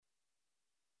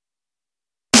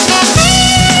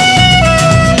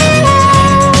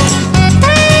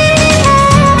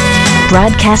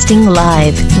Broadcasting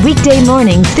live. Weekday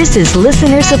mornings, this is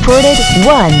listener-supported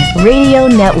One Radio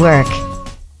Network.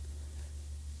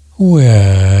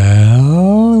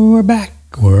 Well, we're back.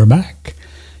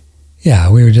 Yeah,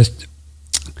 we were just...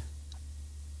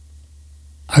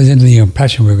 I was under the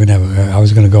impression we were going to have... I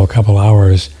was going to go a couple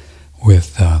hours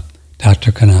with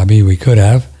Dr. Kanabi. We could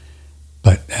have,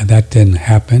 but that didn't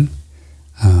happen.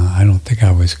 I don't think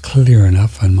I was clear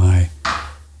enough on my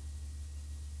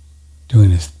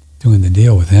doing the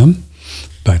deal with him,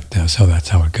 but so that's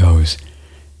how it goes.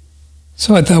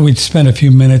 So I thought we'd spend a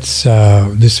few minutes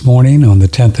this morning on the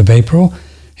 10th of April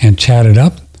and chat it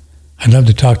up. I'd love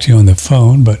to talk to you on the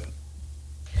phone, but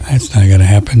that's not going to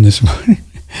happen this morning.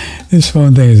 This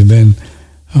phone thing has been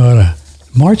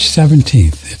March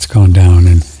 17th. It's gone down,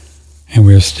 and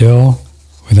we're still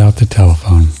without the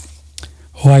telephone.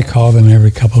 Oh, I call them every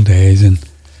couple of days, and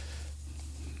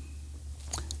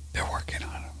they're working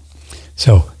on it.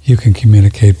 So you can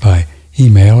communicate by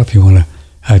email if you want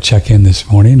to check in this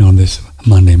morning on this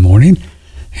Monday morning,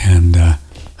 and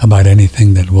about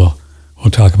anything that we'll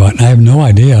talk about. And I have no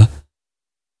idea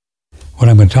what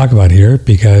I'm going to talk about here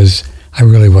because I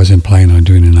really wasn't planning on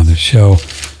doing another show.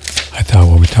 I thought,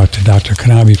 well, we talk to Dr.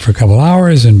 Kanabi for a couple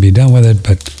hours and be done with it,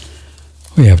 but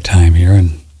we have time here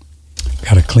and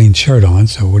got a clean shirt on,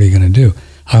 so what are you going to do?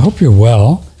 I hope you're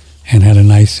well and had a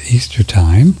nice Easter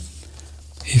time.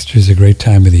 Easter is a great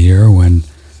time of the year when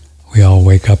we all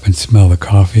wake up and smell the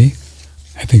coffee.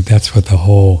 I think that's what the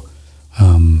whole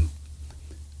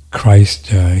Christ,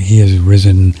 he has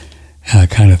risen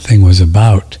kind of thing was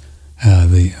about,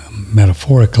 the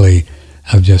metaphorically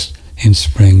of just in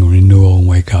spring renewal and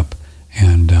wake up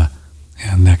and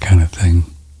that kind of thing.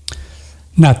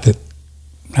 Not that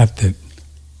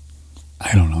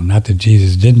I don't know, not that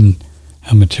Jesus didn't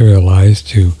materialize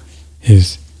to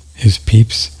his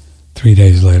peeps 3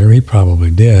 days later. He probably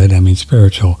did. I mean,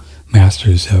 spiritual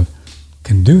masters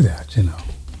can do that, you know.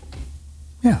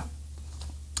 Yeah.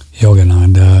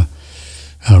 Yogananda,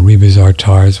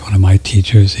 Rebizartar is one of my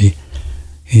teachers. He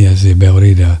has the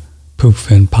ability to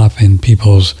pop in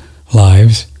people's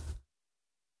lives,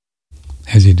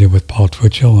 as he did with Paul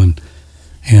Twitchell, and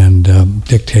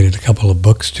dictated a couple of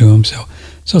books to him. So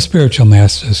spiritual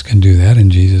masters can do that,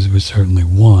 and Jesus was certainly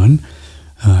one.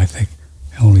 I think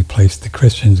the only place the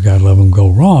Christians, God love them, go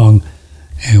wrong,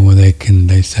 and when they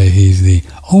say he's the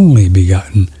only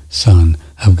begotten Son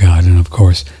of God, and of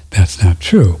course that's not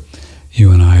true.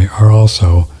 You and I are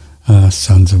also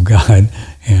sons of God,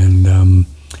 and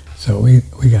so we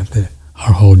got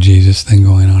our whole Jesus thing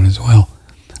going on as well.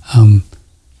 I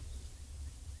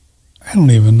don't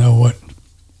even know what.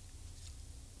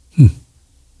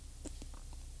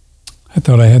 I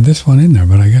thought I had this one in there,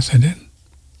 but I guess I didn't.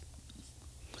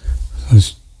 I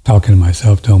was talking to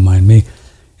myself, don't mind me.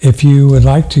 If you would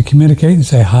like to communicate and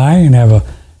say hi and have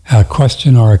a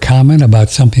question or a comment about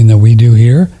something that we do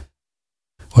here,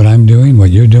 what I'm doing,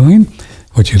 what you're doing,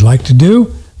 what you'd like to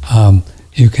do,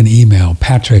 you can email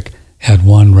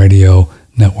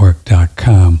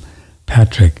patrick@oneradionetwork.com,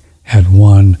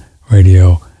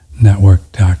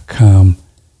 patrick@oneradionetwork.com.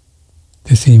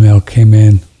 This email came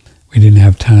in. We didn't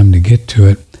have time to get to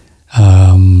it.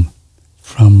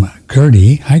 From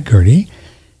Gertie. Hi, Gertie.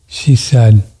 She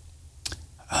said,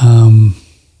 I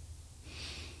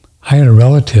had a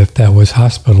relative that was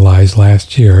hospitalized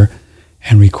last year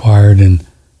and required an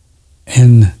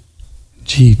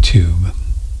NG tube.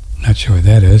 Not sure what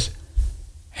that is.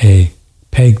 A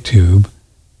PEG tube.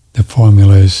 The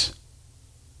formulas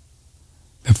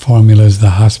the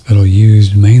hospital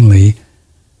used mainly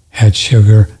had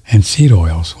sugar and seed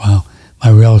oils. Wow.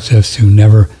 My relatives who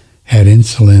never had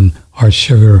insulin or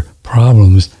sugar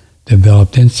problems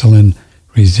developed insulin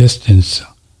resistance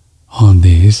on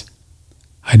these.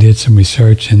 I did some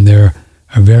research, and there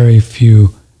are very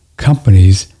few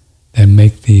companies that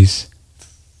make these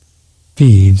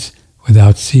feeds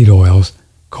without seed oils,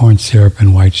 corn syrup,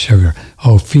 and white sugar.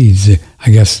 Oh, feeds,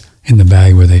 I guess in the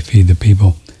bag where they feed the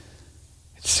people.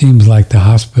 It seems like the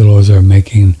hospitals are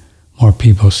making more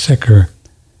people sicker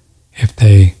if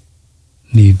they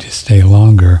need to stay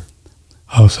longer.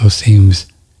 Also seems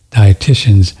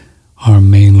dietitians are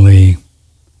mainly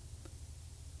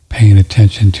paying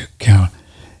attention to count.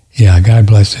 Yeah, God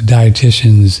bless the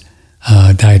dietitians.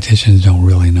 Dietitians don't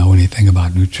really know anything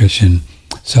about nutrition.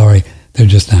 Sorry, they're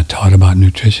just not taught about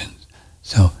nutrition.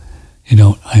 So,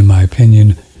 in my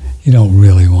opinion, you don't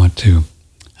really want to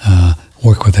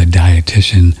work with a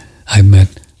dietitian. I've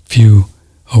met few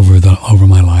over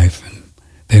my life, and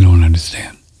they don't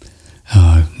understand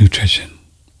nutrition.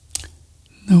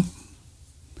 No,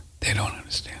 they don't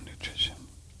understand nutrition.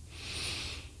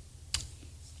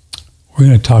 We're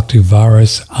going to talk to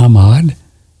Varis Ahmad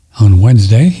on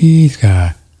Wednesday. He's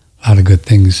got a lot of good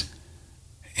things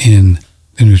in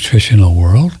the nutritional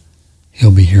world.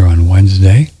 He'll be here on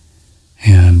Wednesday.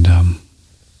 And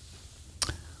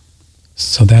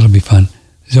so that'll be fun.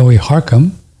 Zoe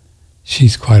Harcum,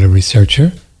 she's quite a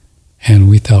researcher. And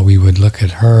we thought we would look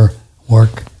at her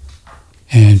work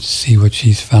and see what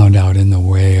she's found out in the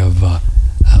way of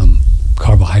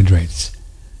carbohydrates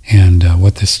and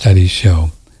what the studies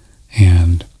show.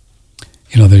 And,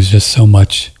 there's just so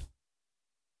much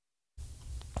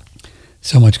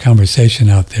conversation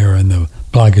out there in the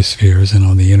blogospheres and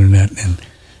on the internet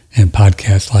and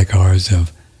podcasts like ours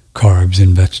of carbs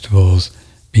and vegetables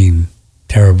being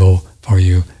terrible for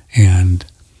you, and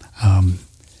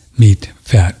meat,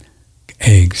 fat,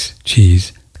 eggs,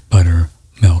 cheese, butter,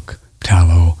 milk,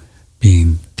 tallow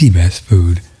being the best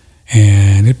food.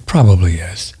 And it probably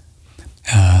is.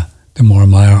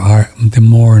 The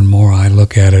more and more I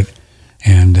look at it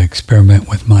and experiment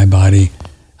with my body,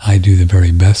 I do the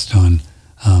very best on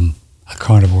a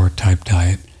carnivore type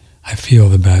diet. I feel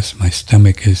the best. My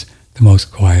stomach is the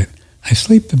most quiet. I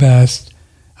sleep the best.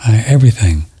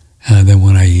 Everything. Than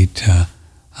when I eat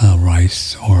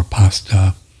rice or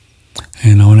pasta.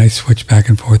 And when I switch back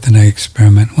and forth and I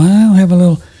experiment, I'll have a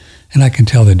little, and I can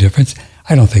tell the difference.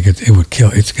 I don't think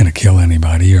it's going to kill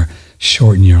anybody or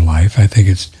shorten your life. I think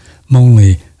it's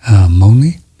mainly, is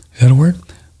that a word?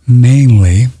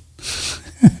 Mainly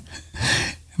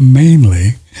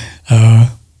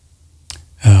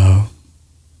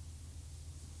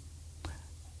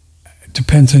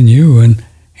depends on you and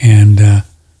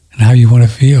how you want to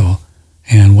feel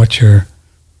and what your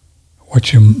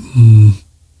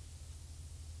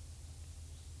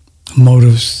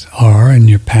motives are and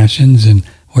your passions and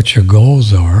what your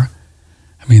goals are.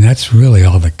 I mean, that's really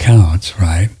all that counts,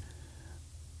 right?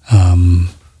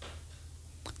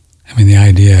 The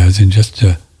idea isn't just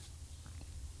to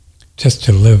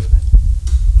live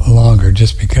longer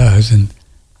just because, and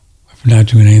if you're not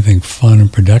doing anything fun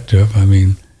and productive,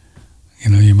 you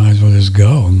might as well just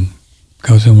go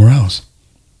somewhere else.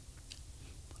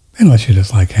 Unless you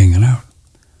just like hanging out.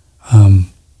 Let me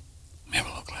have a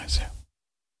little glass here.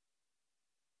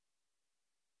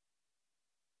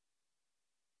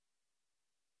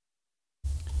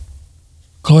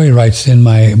 Chloe writes in,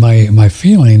 my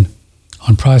feeling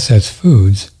on processed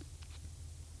foods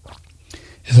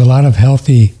is a lot of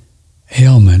healthy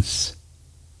ailments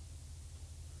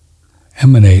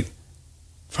emanate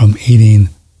from eating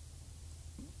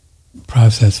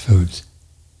processed foods.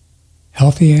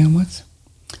 Healthy ailments?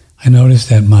 I noticed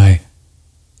that my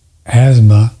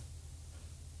asthma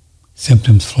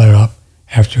symptoms flare up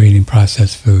after eating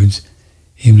processed foods,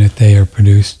 even if they are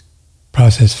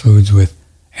processed foods with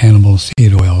animal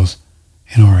seed oils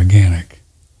and are organic.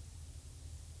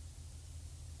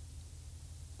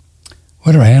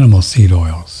 What are animal seed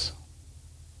oils?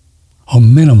 Oh,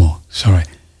 minimal. Sorry.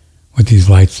 With these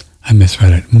lights, I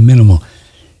misread it. Minimal.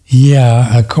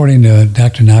 Yeah, according to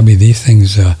Dr. Nabi, these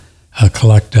things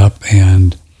collect up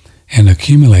and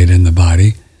accumulate in the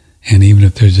body. And even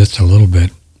if there's just a little bit,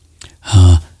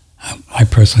 I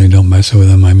personally don't mess with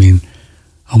them.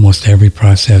 Almost every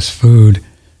processed food,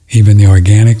 even the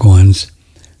organic ones,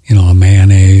 a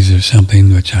mayonnaise or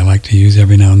something, which I like to use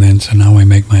every now and then, so now I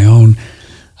make my own.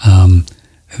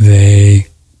 They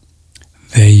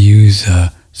use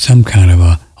some kind of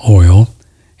a oil,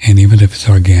 and even if it's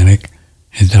organic,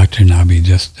 as Dr. Nabi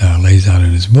just lays out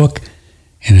in his book,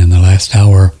 and in the last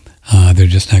hour, they're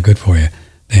just not good for you.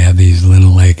 They have these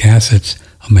linoleic acids,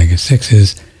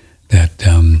 omega-6s, that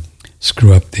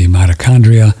screw up the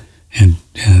mitochondria, and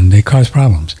they cause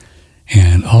problems.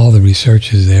 And all the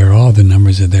research is there, all the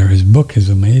numbers are there. His book is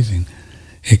amazing.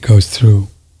 It goes through,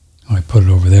 I put it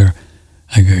over there.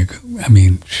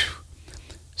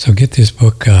 So get this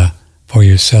book for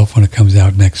yourself when it comes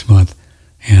out next month,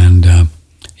 and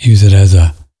use it as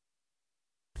a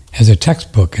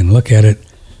textbook and look at it.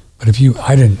 But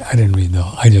I didn't read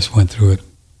though. I just went through it,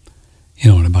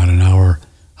 in about an hour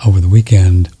over the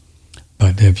weekend.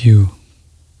 But if you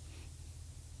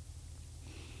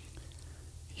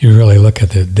really look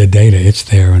at the data, it's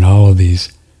there, and all of these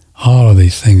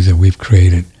things that we've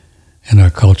created in our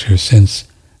culture since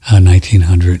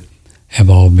 1900 have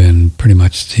all been pretty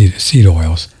much seed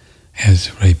oils,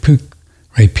 as Ray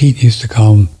Peat used to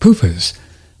call them PUFAs,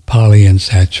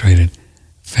 polyunsaturated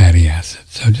fatty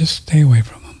acids. So just stay away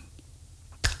from them.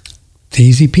 It's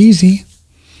easy peasy.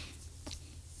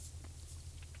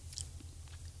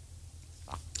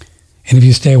 And if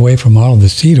you stay away from all of the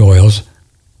seed oils,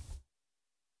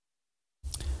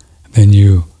 then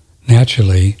you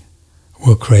naturally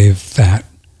will crave fat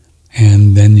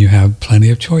And then you have plenty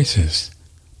of choices.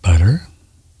 Butter,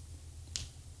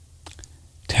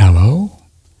 tallow,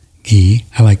 ghee.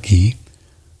 I like ghee.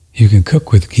 You can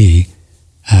cook with ghee.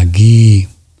 Ghee,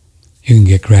 you can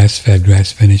get grass-fed,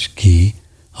 grass-finished ghee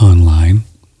online,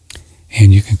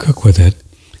 and you can cook with it,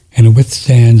 and it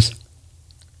withstands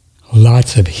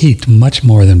lots of heat, much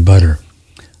more than butter.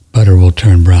 Butter will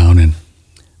turn brown,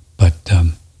 but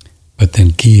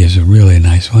then ghee is a really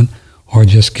nice one. Or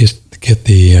just get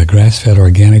the grass-fed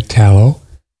organic tallow.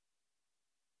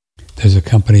 There's a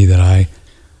company that I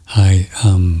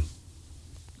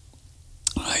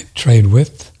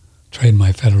trade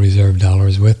my Federal Reserve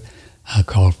dollars with,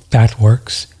 called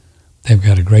Fatworks. They've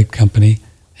got a great company,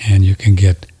 and you can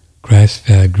get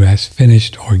grass-fed,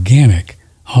 grass-finished, organic,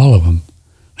 all of them.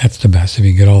 That's the best if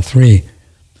you get all three.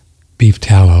 Beef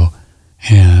tallow,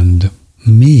 and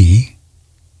me,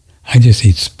 I just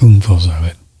eat spoonfuls of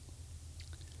it.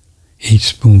 Each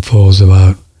spoonful's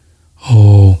about,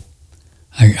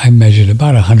 I measured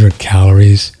about 100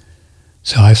 calories.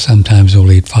 So I sometimes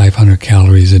will eat 500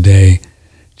 calories a day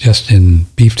just in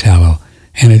beef tallow.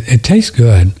 And it tastes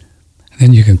good.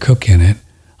 Then you can cook in it,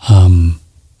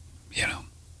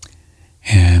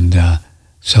 And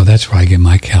so that's where I get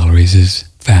my calories, is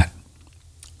fat.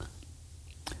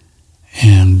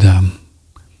 And I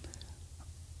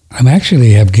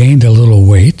actually have gained a little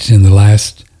weight in the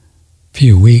last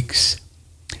few weeks.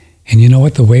 And you know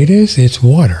what the weight is? It's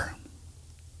water.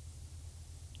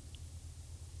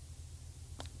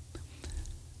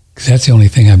 Because that's the only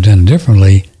thing I've done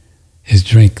differently, is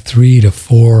drink 3 to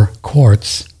 4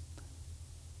 quarts.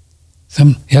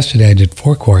 Yesterday I did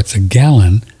 4 quarts, a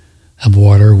gallon of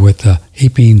water with a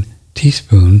heaping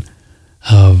teaspoon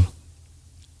of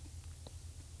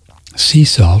sea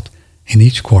salt in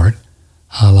each quart,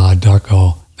 a la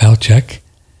Darko Valchek.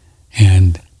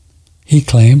 And he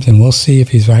claims, and we'll see if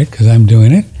he's right because I'm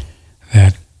doing it,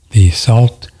 that the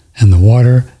salt and the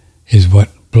water is what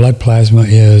blood plasma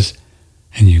is,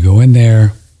 and you go in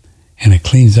there and it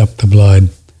cleans up the blood,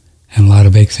 and a lot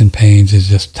of aches and pains is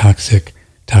just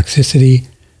toxicity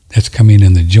that's coming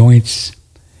in the joints.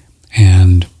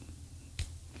 And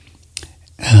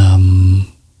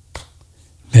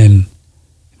then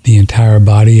the entire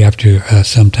body, after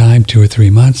some time, 2 or 3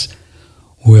 months,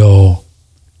 will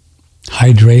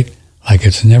hydrate like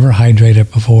it's never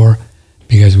hydrated before,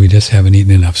 because we just haven't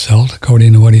eaten enough salt,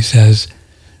 according to what he says.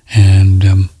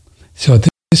 And so at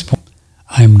this point,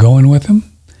 I'm going with him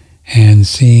and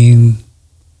seeing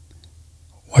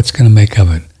what's going to make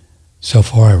of it. So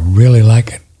far, I really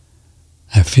like it.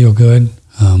 I feel good.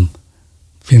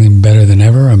 Feeling better than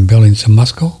ever. I'm building some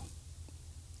muscle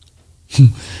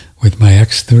with my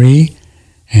X3,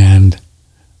 and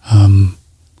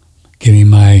getting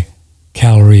my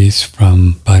calories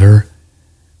from butter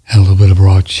and a little bit of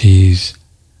raw cheese,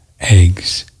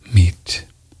 eggs, meat.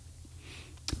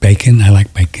 Bacon, I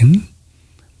like bacon.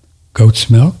 Goat's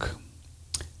milk,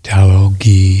 tallow,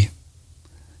 ghee,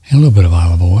 and a little bit of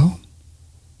olive oil.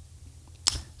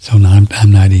 So now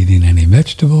I'm not eating any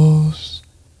vegetables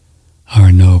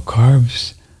or no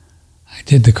carbs. I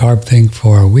did the carb thing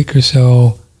for a week or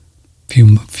so,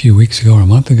 few weeks ago or a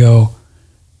month ago,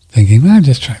 thinking, I'll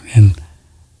just try. And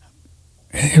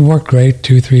it worked great,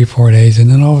 2, 3, 4 days. And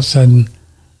then all of a sudden,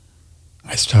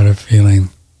 I started feeling,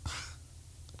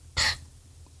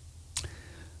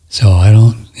 so I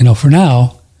don't, for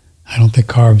now, I don't think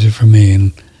carbs are for me.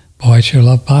 And boy, I sure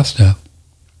love pasta.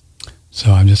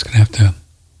 So I'm just going to have to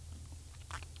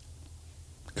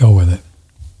go with it.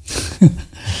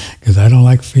 Because I don't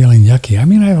like feeling yucky. I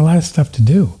mean, I have a lot of stuff to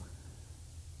do.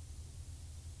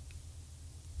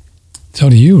 So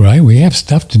do you, right? We have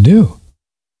stuff to do.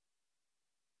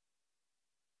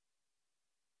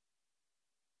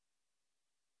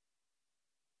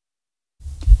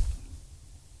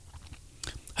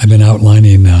 I've been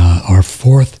outlining our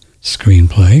 4th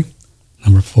screenplay,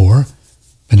 number 4.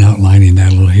 Been outlining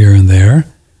that a little here and there,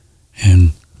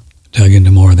 and dug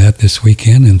into more of that this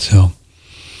weekend. And so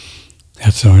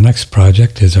that's our next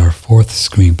project, is our 4th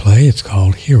screenplay. It's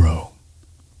called Hero.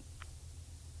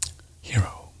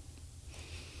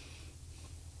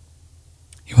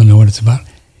 You want to know what it's about?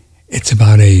 It's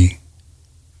about a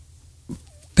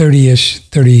 30-ish,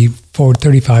 34,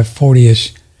 35,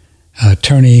 40-ish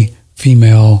attorney,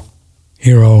 female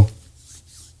hero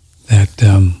that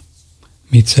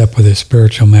meets up with a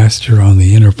spiritual master on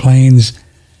the inner planes,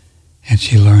 and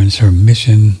she learns her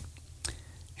mission.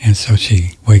 And so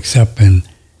she wakes up, and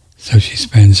so she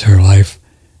spends her life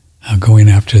going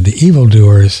after the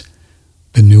evildoers,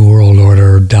 the New World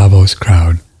Order, Davos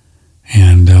crowd.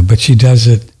 And but she does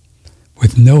it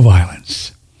with no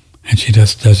violence, And she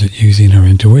just does it using her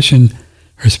intuition,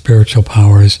 her spiritual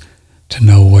powers to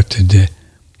know what to do,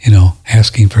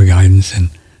 asking for guidance. And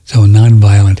so a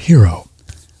nonviolent hero.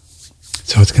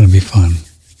 So it's going to be fun.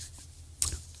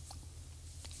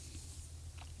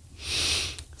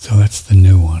 So that's the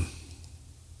new one.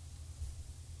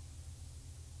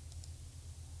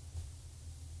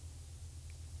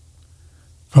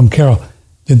 From Carol,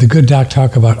 did the good doc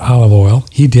talk about olive oil?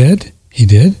 He did.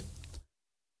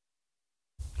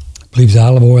 Believes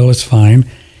olive oil is fine.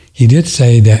 He did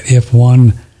say that if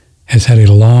one has had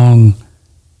a long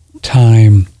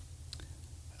time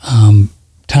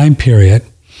period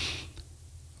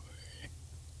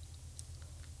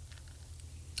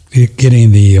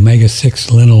getting the omega-6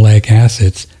 linoleic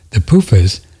acids, the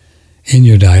PUFAs, in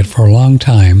your diet for a long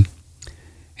time,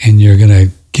 and you're going to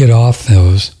get off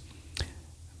those,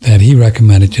 that he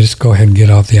recommended just go ahead and get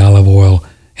off the olive oil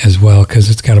as well, because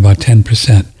it's got about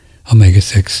 10%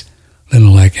 omega-6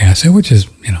 linoleic acid, which is,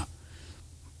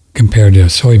 compared to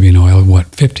soybean oil,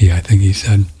 50, I think he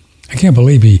said. I can't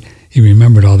believe he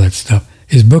remembered all that stuff.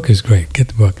 His book is great. Get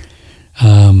the book.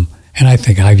 And I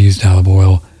think I've used olive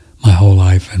oil my whole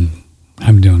life, and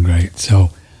I'm doing great. So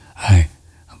I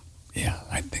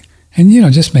think,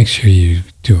 and just make sure you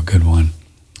do a good one.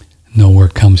 Know where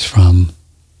it comes from.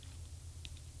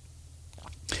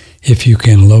 If you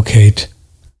can locate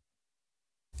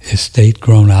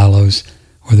estate-grown olives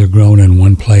where they're grown in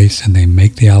one place and they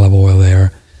make the olive oil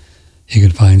there, you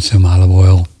can find some olive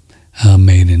oil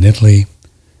made in Italy,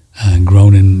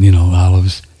 grown in,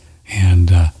 olives.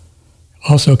 And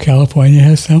also California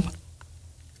has some.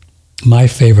 My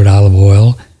favorite olive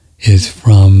oil is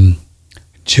from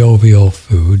Jovial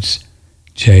Foods,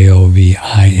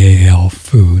 Jovial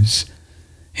Foods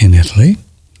in Italy.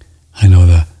 I know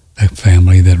the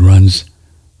family that runs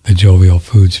the Jovial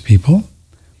Foods people.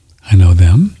 I know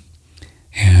them.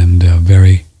 And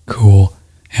very cool.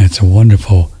 And it's a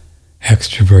wonderful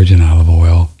extra virgin olive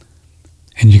oil.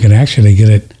 And you can actually get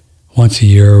it once a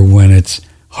year when it's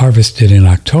harvested in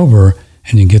October,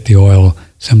 and you get the oil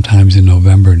sometimes in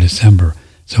November, December.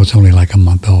 So it's only like a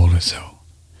month old or so.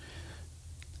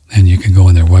 And you can go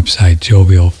on their website,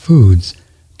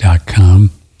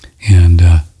 jovialfoods.com,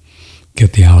 and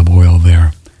get the olive oil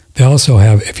there. They also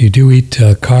have, if you do eat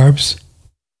carbs,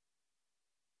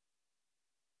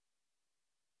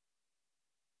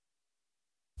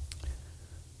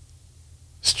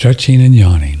 stretching and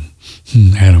yawning,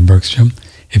 Adam Bergstrom.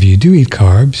 If you do eat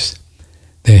carbs,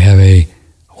 they have a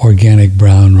organic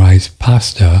brown rice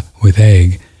pasta with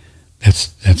egg.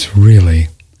 That's really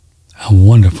a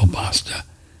wonderful pasta.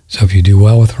 So if you do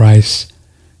well with rice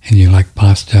and you like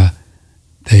pasta,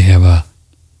 they have a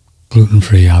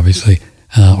gluten-free, obviously,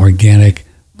 organic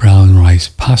brown rice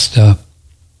pasta.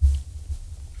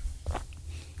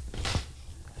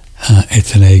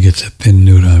 It's an egg. It's a thin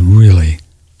noodle. Really,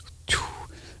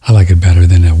 I like it better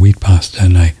than a wheat pasta,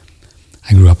 and I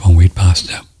grew up on wheat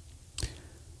pasta.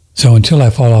 So until I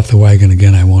fall off the wagon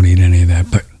again, I won't eat any of that,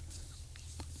 but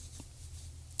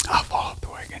I'll fall off the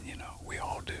wagon, we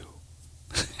all do.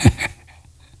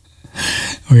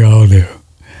 We all do.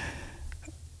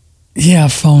 Yeah,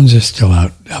 phones are still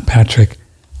out. Patrick,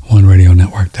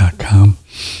 OneRadioNetwork.com.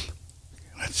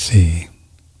 Let's see.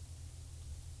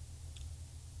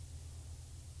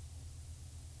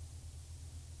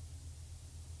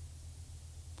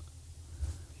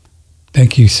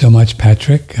 Thank you so much,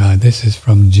 Patrick. This is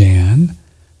from Jan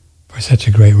for such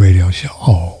a great radio show.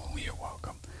 Oh, you're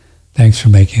welcome. Thanks for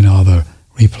making all the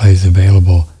replays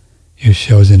available. Your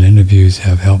shows and interviews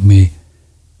have helped me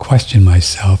question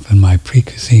myself and my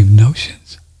preconceived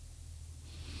notions.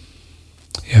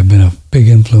 You have been a big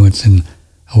influence in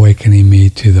awakening me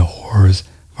to the horrors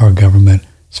of our government,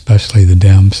 especially the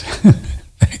Dems.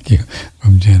 Thank you,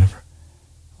 from Jennifer.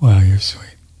 Wow, you're sweet.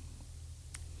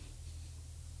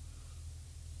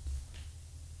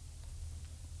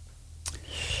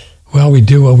 Well, we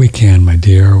do what we can, my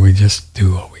dear. We just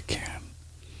do what we can.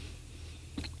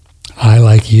 I,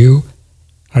 like you,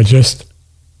 are just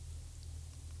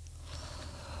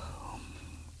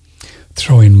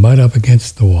throwing mud up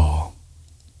against the wall.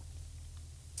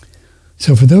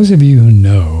 So for those of you who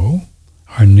know,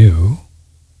 are new,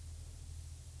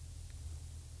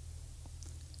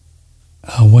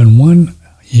 when one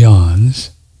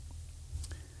yawns,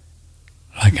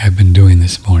 like I've been doing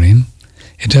this morning,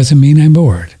 it doesn't mean I'm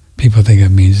bored. People think it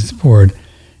means it's bored,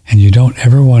 and you don't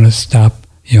ever want to stop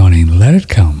yawning. Let it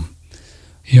come.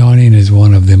 Yawning is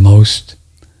one of the most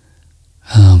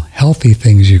healthy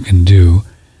things you can do,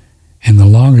 and the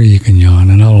longer you can yawn,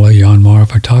 and I'll yawn more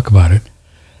if I talk about it,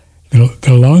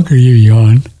 the longer you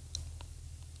yawn,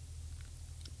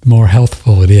 the more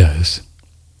healthful it is.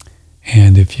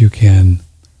 And if you can,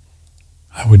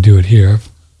 I would do it here,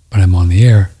 but I'm on the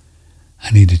air.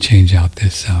 I need to change out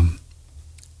this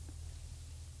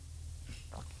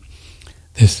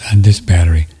this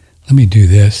battery. Let me do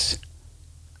this.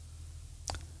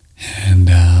 And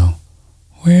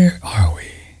where are we?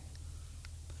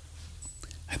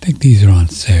 I think these are on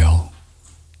sale.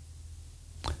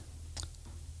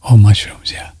 Oh,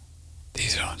 mushrooms, yeah.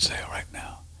 These are on sale right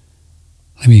now.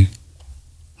 Let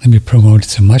me promote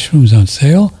some mushrooms on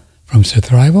sale from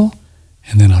Surthrival,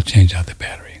 and then I'll change out the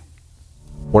battery.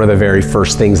 One of the very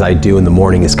first things I do in the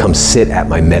morning is come sit at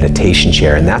my meditation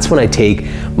chair, and that's when I take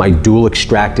my dual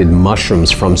extracted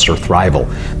mushrooms from Surthrival,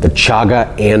 the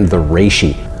chaga and the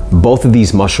reishi. Both of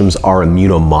these mushrooms are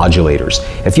immunomodulators.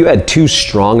 If you had too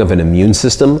strong of an immune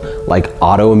system, like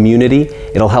autoimmunity,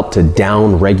 it'll help to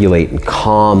down-regulate and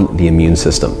calm the immune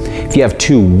system. If you have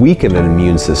too weak of an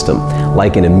immune system,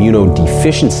 like an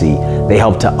immunodeficiency, they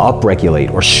help to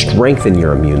upregulate or strengthen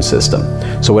your immune system.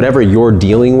 So whatever you're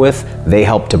dealing with, they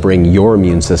help to bring your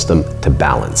immune system to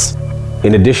balance.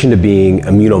 In addition to being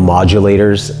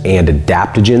immunomodulators and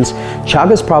adaptogens,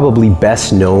 chaga is probably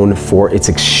best known for its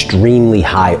extremely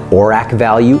high ORAC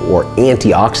value, or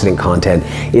antioxidant content.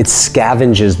 It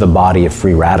scavenges the body of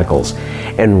free radicals.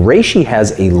 And reishi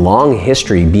has a long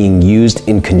history being used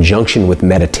in conjunction with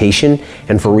meditation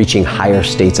and for reaching higher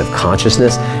states of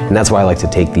consciousness, and that's why I like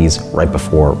to take these right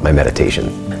before my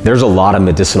meditation. There's a lot of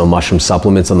medicinal mushroom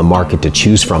supplements on the market to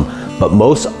choose from, but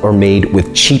most are made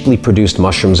with cheaply produced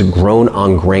mushrooms grown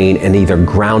on grain and either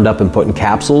ground up and put in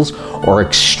capsules or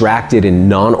extracted in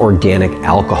non-organic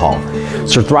alcohol.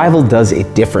 Surthrival does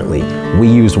it differently. We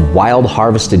use wild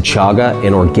harvested chaga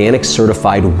and organic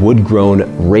certified wood-grown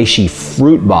reishi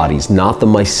fruit bodies, not the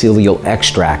mycelial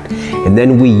extract. And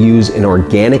then we use an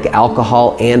organic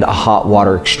alcohol and a hot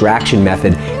water extraction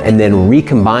method and then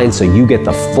recombine so you get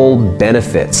the full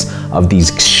benefits of these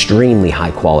extremely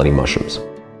high quality mushrooms.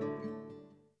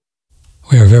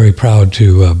 We are very proud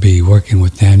to be working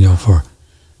with Daniel for,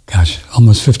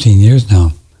 almost 15 years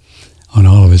now on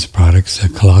all of his products,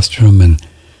 colostrum and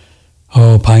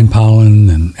pine pollen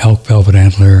and elk velvet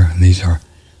antler. These are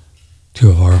two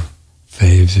of our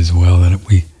faves as well that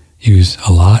we use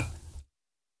a lot.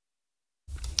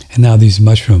 And now these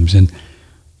mushrooms, and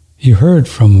you heard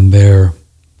from him there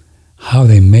how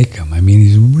they make them. I mean,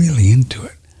 he's really into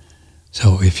it.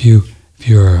 So if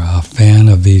you're a fan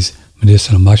of these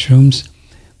medicinal mushrooms,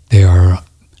 they are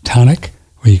tonic,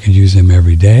 where you can use them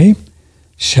every day.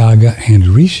 Chaga and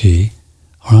reishi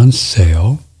are on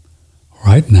sale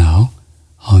right now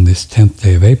on this 10th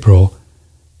day of April.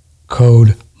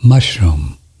 Code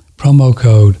MUSHROOM. Promo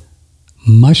code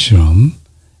MUSHROOM,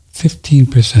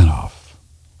 15% off.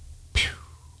 Pew.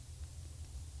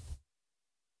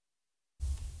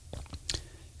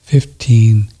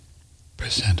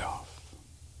 15% off.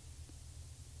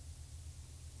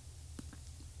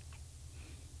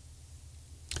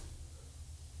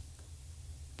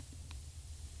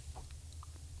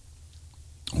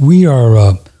 We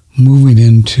are moving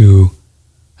into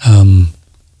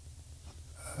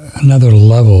another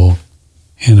level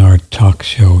in our talk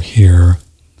show here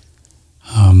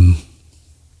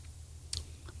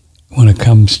when it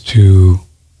comes to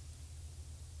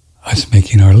us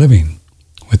making our living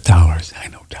with dollars. I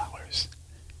know dollars.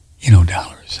 You know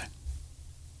dollars.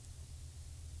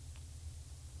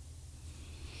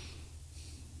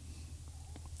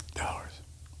 Dollars.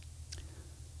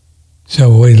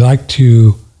 So we'd like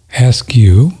to ask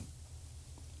you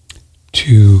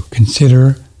to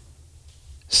consider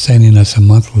sending us a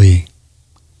monthly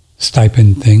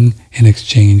stipend thing in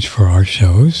exchange for our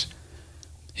shows.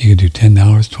 You can do $10,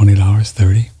 $20,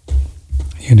 $30.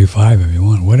 You can do $5 if you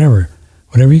want. Whatever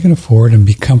you can afford, and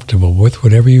be comfortable with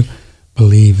whatever you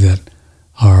believe that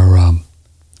our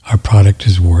product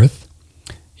is worth.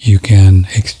 You can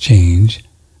exchange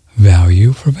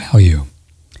value for value.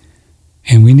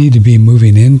 And we need to be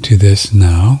moving into this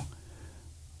now,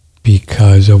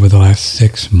 because over the last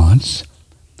 6 months,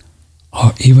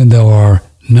 even though our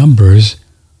numbers,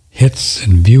 hits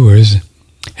and viewers,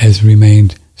 has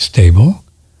remained stable,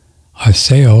 our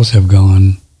sales have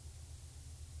gone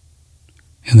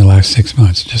in the last 6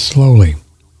 months, just slowly.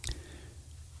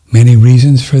 Many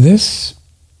reasons for this.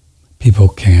 People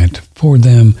can't afford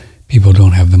them. People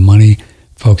don't have the money.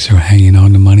 Folks are hanging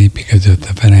on to money because of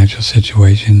the financial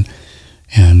situation.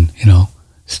 And,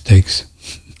 steaks,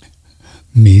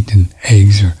 meat, and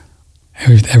eggs, or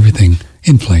everything,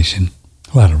 inflation,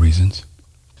 a lot of reasons.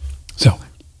 So,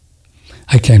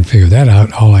 I can't figure that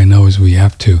out. All I know is we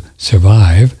have to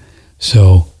survive.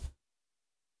 So,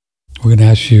 we're going to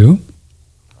ask you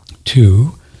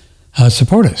to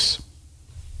support us.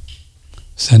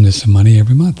 Send us some money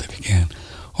every month if you can.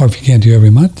 Or if you can't do every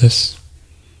month, just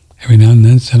every now and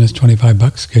then send us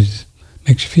 $25 because it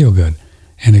makes you feel good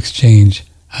and exchange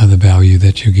the value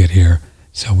that you get here.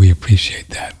 So we appreciate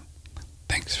that.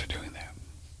 Thanks for doing that.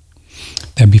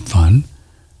 That'd be fun.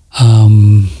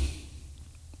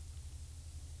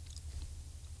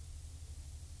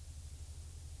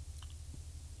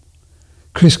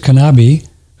 Chris Kanabi,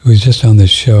 who was just on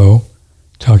this show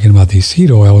talking about these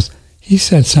seed oils, he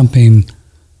said something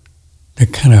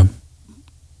that kind of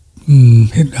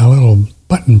hit a little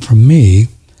button from me.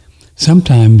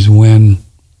 Sometimes when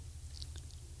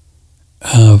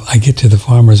I get to the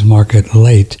farmer's market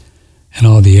late and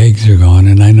all the eggs are gone,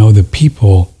 and I know the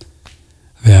people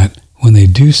that when they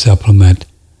do supplement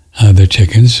their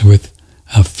chickens with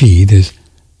feed, as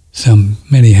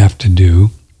many have to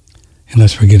do,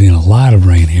 unless we're getting a lot of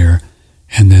rain here,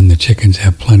 and then the chickens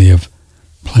have plenty of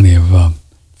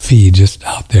feed just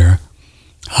out there.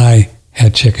 I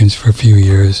had chickens for a few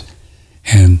years,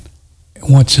 and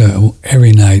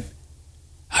every night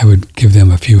I would give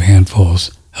them a few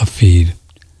handfuls of feed,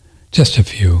 just a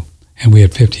few, and we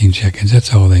had 15 chickens.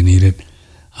 That's all they needed.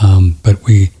 But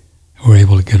we were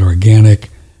able to get organic,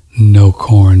 no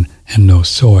corn, and no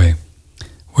soy,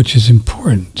 which is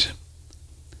important,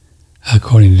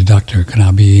 according to Dr.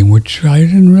 Kanabi, which I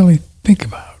didn't really think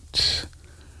about.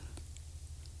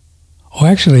 Oh,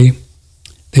 actually,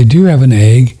 they do have an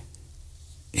egg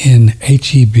in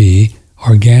HEB,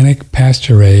 organic,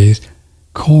 pasture-raised,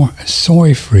 corn,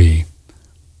 soy-free.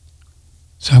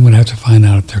 So I'm going to have to find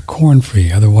out if they're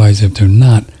corn-free. Otherwise, if they're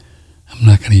not, I'm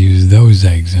not going to use those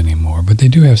eggs anymore. But they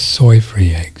do have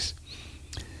soy-free eggs.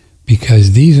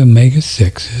 Because these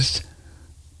omega-6s,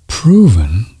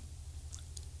 proven,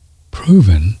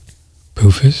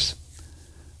 PUFAs,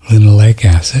 linoleic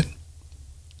acid,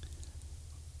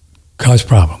 cause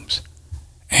problems.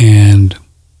 And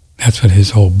that's what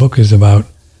his whole book is about,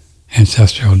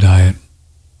 Ancestral Diet.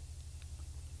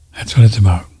 That's what it's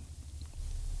about.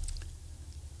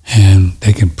 And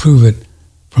they can prove it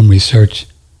from research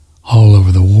all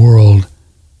over the world.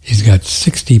 He's got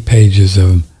 60 pages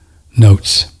of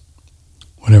notes,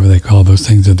 whatever they call those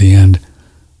things at the end,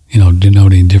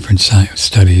 denoting different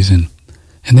studies. And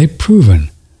they've proven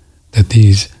that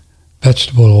these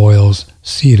vegetable oils,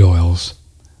 seed oils,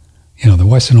 the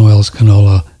Western oils,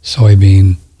 canola,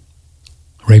 soybean,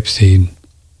 rapeseed,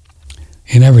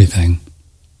 and everything.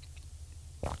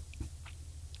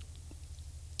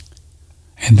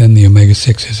 And then the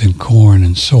omega-6s in corn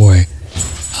and soy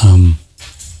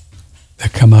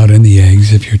that come out in the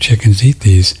eggs, if your chickens eat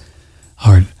these,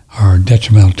 are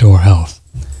detrimental to our health.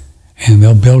 And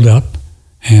they'll build up,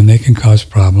 and they can cause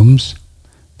problems.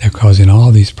 They're causing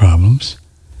all these problems.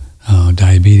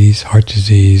 Diabetes, heart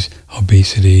disease,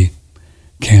 obesity,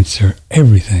 cancer,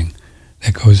 everything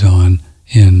that goes on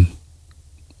in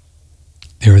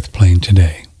the earth plane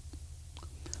today.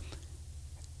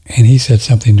 And he said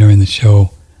something during the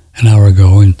show an hour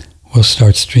ago, and we'll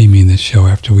start streaming this show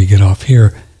after we get off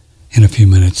here in a few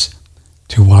minutes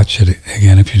to watch it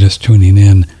again if you're just tuning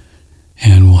in,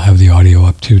 and we'll have the audio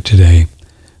up too today,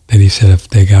 that he said if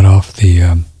they got off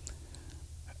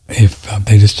if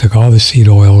they just took all the seed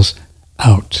oils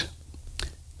out,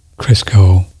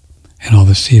 Crisco and all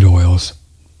the seed oils,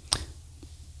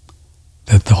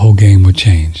 that the whole game would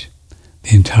change.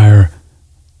 The entire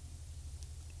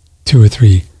 $2 or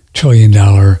 $3 trillion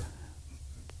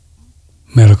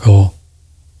medical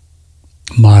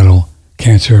model,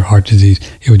 cancer, heart disease,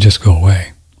 it would just go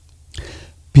away.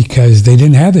 Because they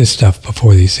didn't have this stuff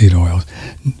before these seed oils.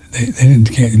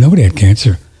 Nobody had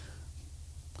cancer.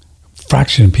 A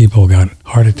fraction of people got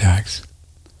heart attacks.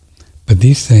 But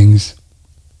these things,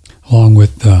 along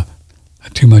with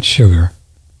too much sugar,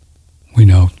 we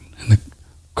know, and the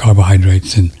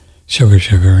carbohydrates and sugar,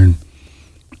 and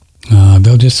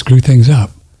they'll just screw things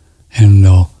up, and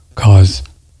they'll cause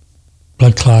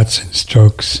blood clots and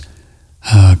strokes,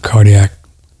 cardiac,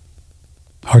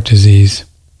 heart disease,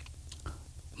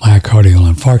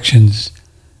 myocardial infarctions.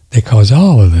 They cause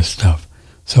all of this stuff.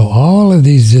 So all of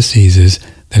these diseases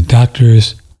that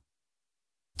doctors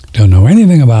don't know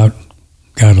anything about,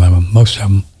 God love them, most of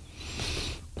them,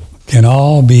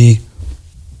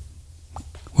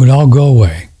 would all go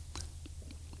away.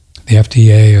 The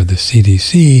FDA or the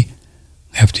CDC,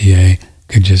 FDA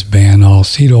could just ban all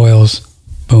seed oils.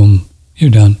 Boom, you're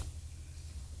done.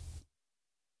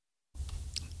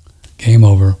 Game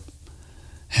over.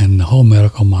 And the whole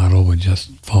medical model would just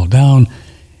fall down.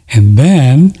 And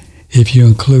then, if you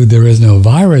include there is no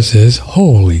viruses,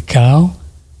 holy cow.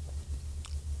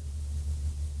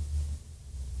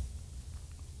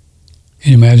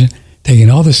 Can you imagine? taking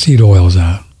all the seed oils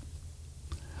out,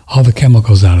 all the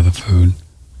chemicals out of the food,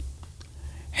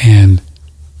 and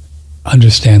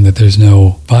understand that there's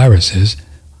no viruses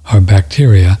or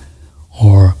bacteria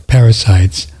or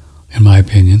parasites, in my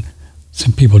opinion.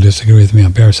 Some people disagree with me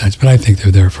on parasites, but I think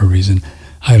they're there for a reason.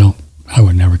 I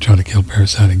would never try to kill a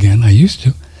parasite again. I used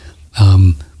to.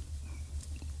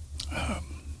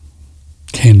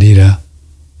 Candida,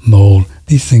 mold,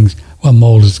 these things, well,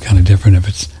 mold is kind of different if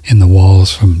it's in the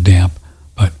walls from damp,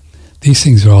 but these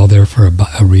things are all there for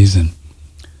a reason.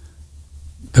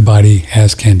 The body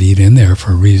has candida in there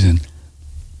for a reason.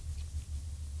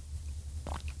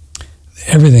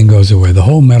 Everything goes away. The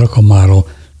whole medical model,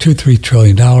 $2-3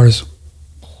 trillion,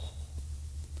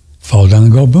 fall down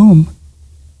and go boom.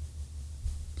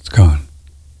 It's gone.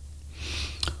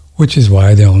 Which is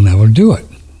why they'll never do it.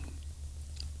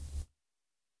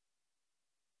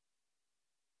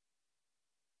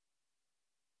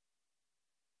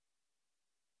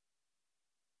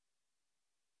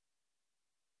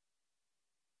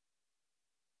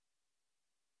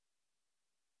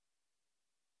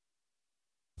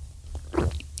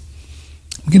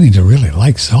 I'm getting to really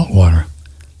like salt water.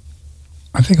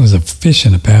 I think it was a fish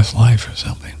in a past life or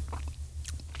something.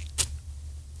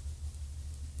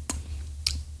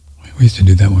 We used to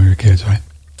do that when we were kids, right?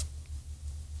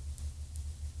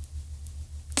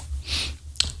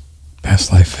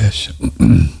 Past life fish.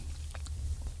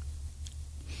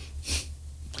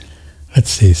 Let's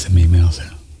see some emails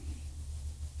here.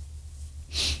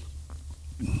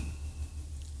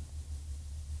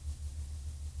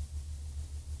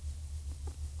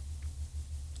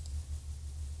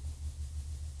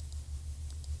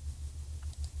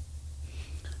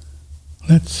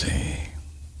 Let's see.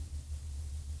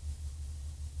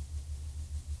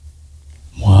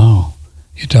 Wow.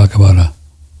 You talk about a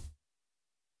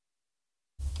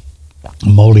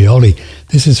moldy oldie.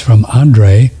 This is from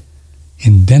Andre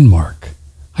in Denmark.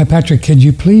 Hi, Patrick. Could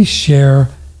you please share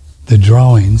the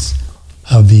drawings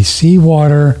of the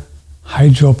seawater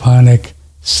hydroponic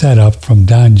setup from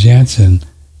Don Jansen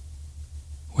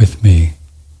with me?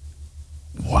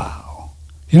 Wow.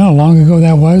 You know how long ago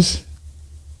that was?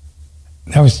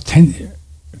 That was 10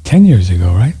 years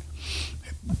ago, right?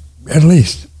 At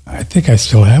least. I think I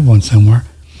still have one somewhere.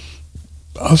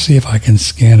 I'll see if I can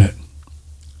scan it.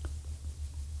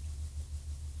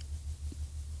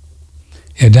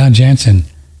 Yeah, Don Jansen,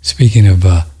 speaking of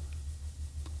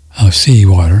sea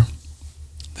water,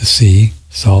 the sea,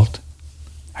 salt.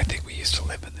 I think we used to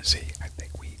live in the sea. I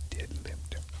think we did live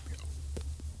there.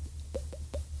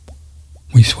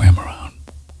 We swam around.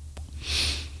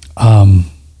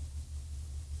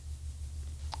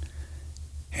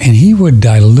 And he would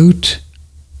dilute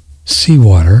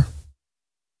seawater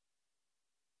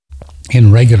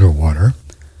in regular water.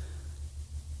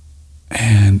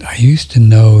 And I used to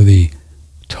know the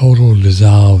total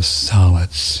dissolved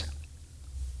solids.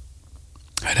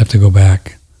 I'd have to go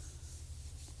back.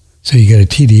 So you get a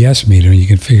TDS meter and you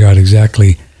can figure out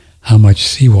exactly how much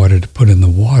seawater to put in the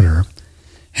water.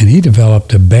 And he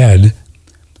developed a bed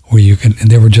where you can, and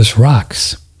there were just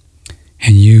rocks.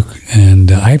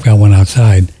 And I've got one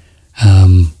outside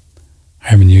I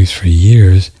haven't used for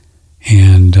years.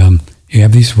 And you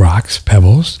have these rocks,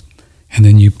 pebbles, and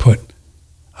then you put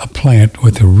a plant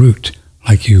with a root.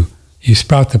 Like you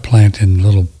sprout the plant in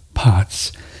little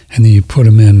pots, and then you put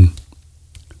them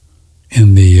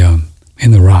in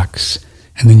the rocks.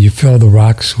 And then you fill the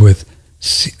rocks with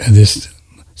this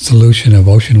solution of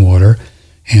ocean water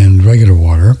and regular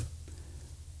water.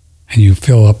 And you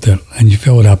fill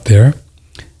it up there,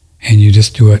 and you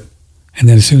just do it. And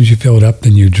then as soon as you fill it up,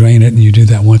 then you drain it, and you do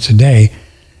that once a day.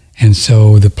 And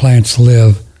so the plants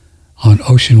live on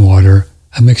ocean water,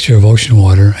 a mixture of ocean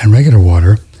water and regular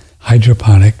water,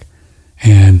 hydroponic.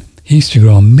 And he used to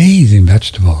grow amazing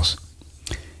vegetables.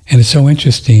 And it's so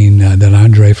interesting that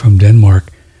Andre from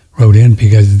Denmark wrote in,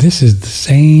 because this is the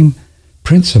same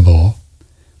principle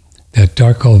that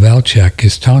Darko Valchek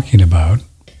is talking about,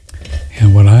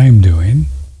 and what I'm doing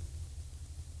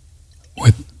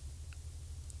with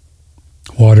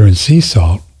water and sea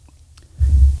salt,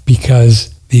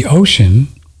 because the ocean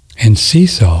and sea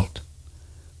salt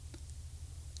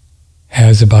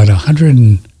has about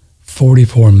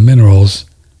 144 minerals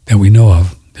that we know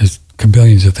of. There's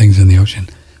billions of things in the ocean,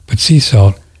 but sea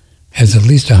salt has at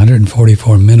least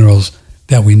 144 minerals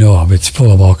that we know of. It's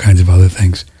full of all kinds of other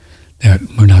things that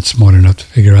we're not smart enough to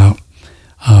figure out.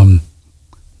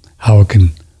 How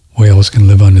whales can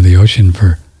live under the ocean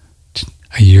for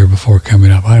a year before coming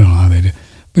up. I don't know how they do,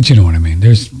 but you know what I mean.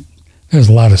 There's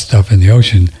a lot of stuff in the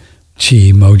ocean,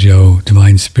 chi, mojo,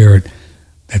 divine spirit,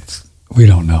 we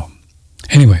don't know.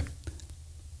 Anyway,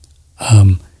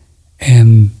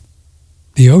 And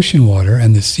the ocean water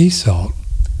and the sea salt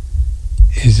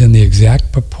is in the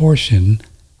exact proportion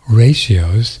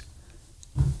ratios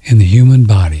in the human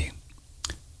body.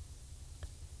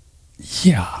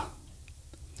 Yeah.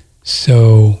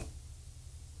 So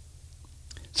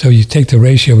you take the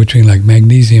ratio between like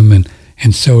magnesium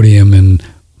and sodium and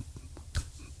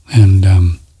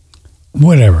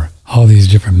whatever, all these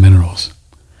different minerals.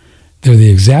 They're the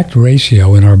exact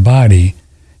ratio in our body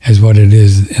as what it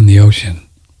is in the ocean.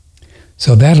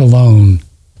 So that alone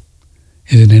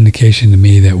is an indication to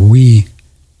me that we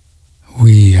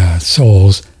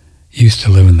souls used to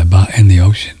live in the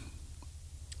ocean.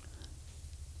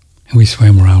 And we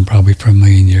swam around probably for 1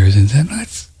 million years and said,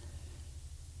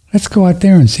 let's go out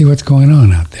there and see what's going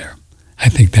on out there. I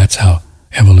think that's how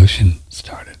evolution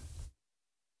started.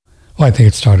 Well, I think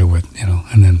it started with,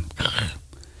 and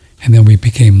then we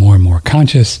became more and more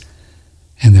conscious,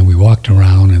 and then we walked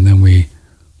around, and then we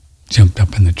jumped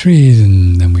up in the trees,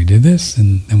 and then we did this,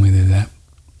 and then we did that.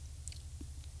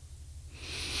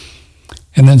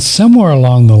 And then somewhere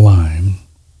along the line,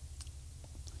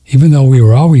 even though we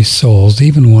were always souls,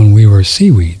 even when we were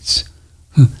seaweeds,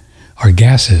 or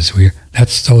gases,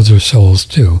 those are souls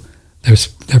too.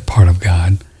 They're part of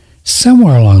God.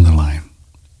 Somewhere along the line,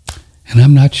 and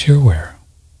I'm not sure where,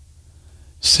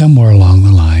 somewhere along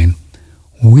the line,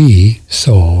 we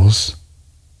souls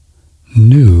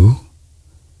knew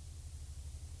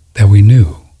that we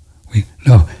knew.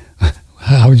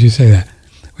 How would you say that?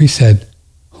 We said,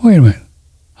 wait a minute,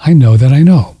 I know that I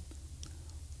know.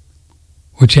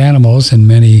 Which animals and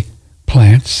many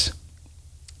plants,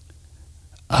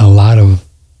 a lot of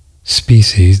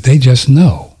species, they just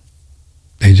know.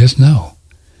 They just know.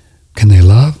 Can they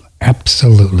love?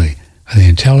 Absolutely. Are they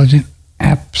intelligent?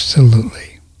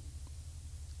 Absolutely.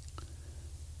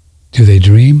 Do they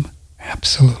dream?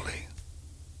 Absolutely.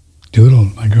 Doodle,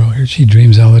 my girl here, she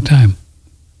dreams all the time.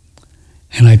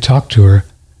 And I talk to her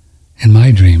in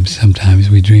my dreams. Sometimes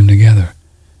we dream together.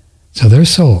 So they're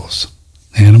souls.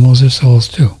 Animals are souls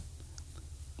too.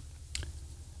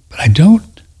 But I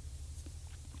don't,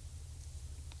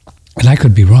 and I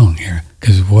could be wrong here,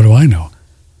 because what do I know?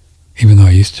 Even though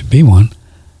I used to be one,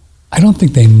 I don't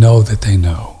think they know that they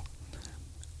know.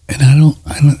 And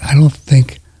I don't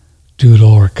think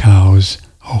Doodle or cows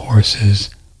or horses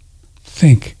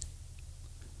think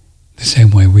the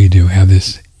same way we do, have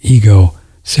this ego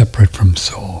separate from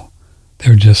soul.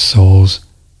 They're just souls.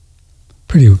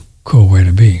 Pretty cool way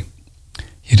to be.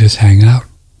 You just hang out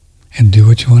and do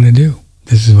what you want to do.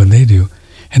 This is what they do.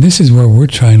 And this is where we're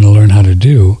trying to learn how to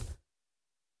do,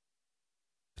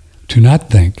 to not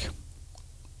think.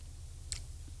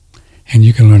 And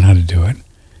you can learn how to do it,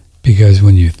 because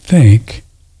when you think,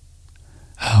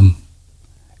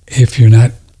 if you're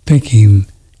not thinking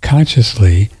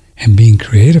consciously and being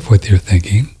creative with your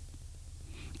thinking,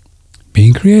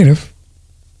 being creative,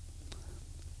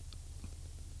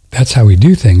 that's how we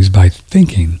do things, by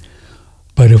thinking.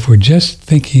 But if we're just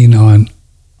thinking on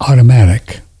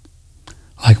automatic,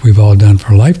 like we've all done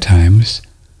for lifetimes,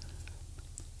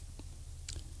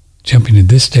 jumping to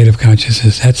this state of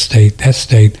consciousness, that state,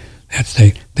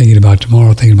 thinking about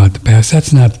tomorrow, thinking about the past,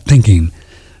 that's not thinking.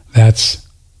 That's,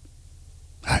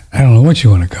 I don't know what you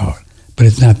want to call it, but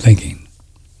it's not thinking.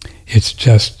 It's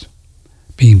just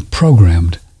being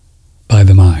programmed by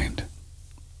the mind.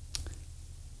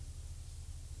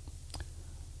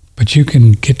 But you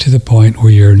can get to the point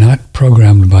where you're not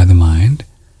programmed by the mind,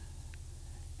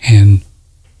 and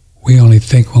we only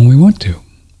think when we want to.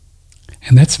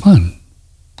 And that's fun.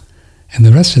 And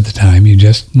the rest of the time, you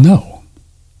just know.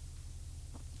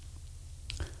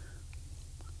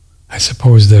 I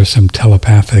suppose there's some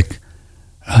telepathic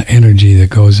energy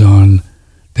that goes on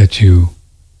that you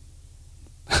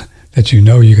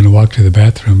know you're going to walk to the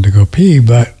bathroom to go pee,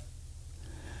 but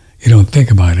you don't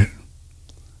think about it.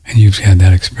 And you've had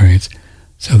that experience.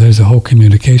 So there's a whole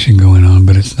communication going on,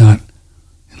 but it's not,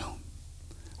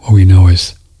 what we know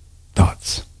as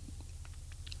thoughts.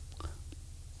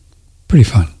 Pretty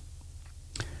fun.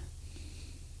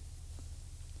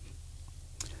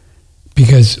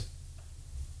 Because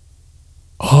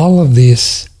all of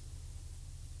these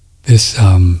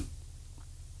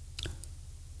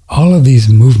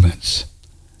movements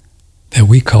that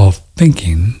we call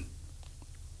thinking,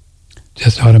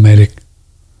 just automatic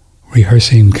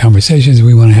rehearsing conversations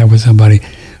we want to have with somebody,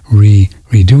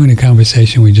 redoing a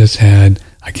conversation we just had.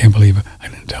 I can't believe it. I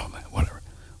didn't tell them that. Whatever.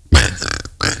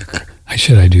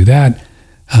 Should I do that?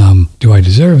 Do I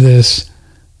deserve this?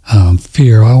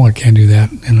 Fear. Oh, I can't do that.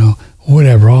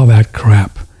 Whatever. All that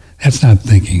crap. That's not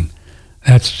thinking.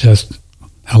 That's just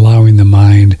allowing the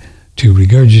mind to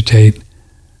regurgitate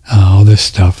all this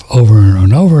stuff over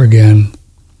and over again,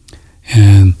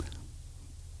 and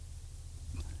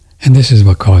this is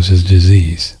what causes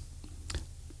disease.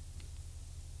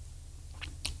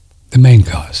 The main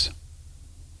cause.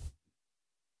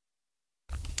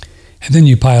 And then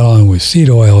you pile on with seed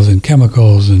oils and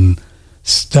chemicals and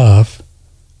stuff.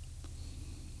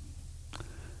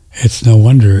 It's no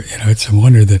wonder, it's a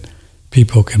wonder that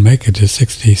people can make it to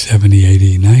 60, 70,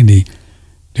 80, 90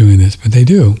 doing this, but they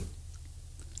do.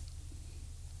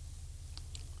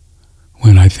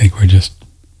 When I think we're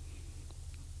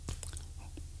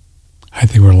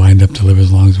lined up to live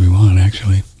as long as we want,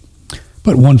 actually.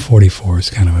 But 144 is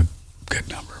kind of a good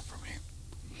number for me.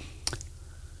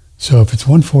 So if it's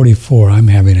 144, I'm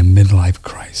having a midlife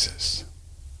crisis.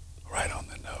 Right on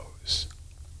the nose.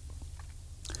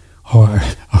 Or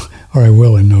I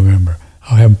will in November.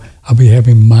 I'll be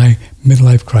having my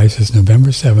midlife crisis November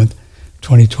 7th,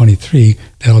 2023.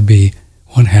 That'll be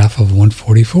 1/2 of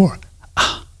 144.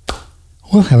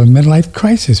 We'll have a midlife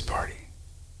crisis party.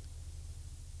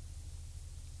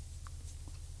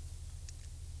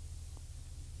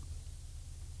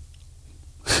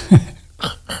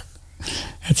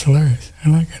 That's hilarious. I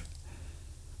like it.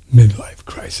 Midlife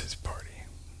crisis party.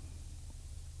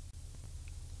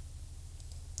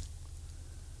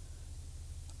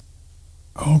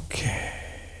 Okay.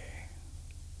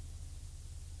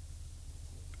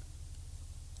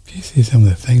 If you see some of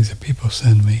the things that people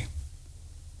send me,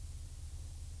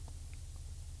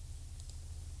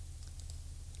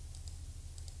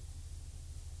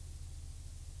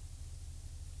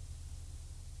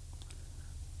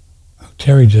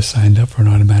 Terry just signed up for an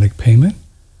automatic payment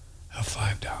of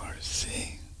 $5.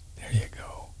 See, there you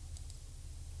go.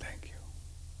 Thank you.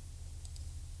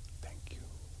 Thank you.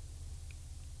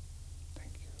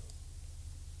 Thank you.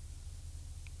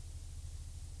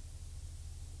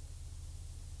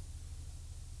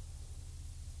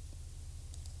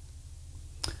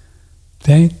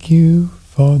 Thank you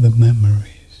for the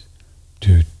memories.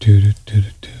 Do, do, do, do,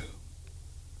 do, do.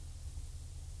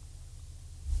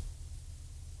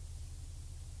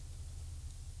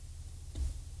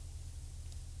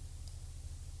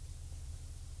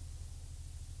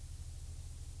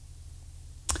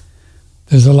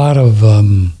 There's a lot of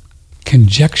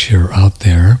conjecture out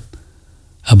there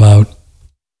about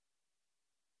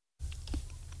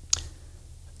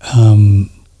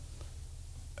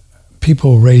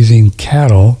people raising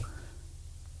cattle,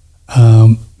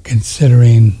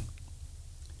 considering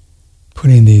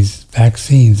putting these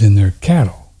vaccines in their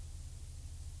cattle.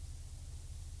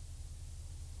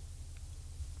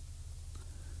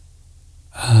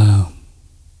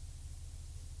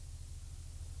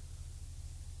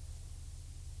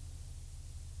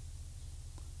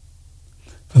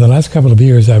 For the last couple of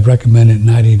years, I've recommended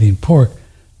not eating pork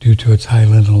due to its high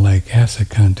linoleic acid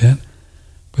content,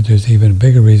 but there's even a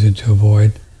bigger reason to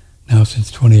avoid. Now,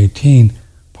 since 2018,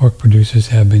 pork producers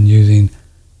have been using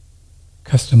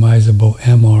customizable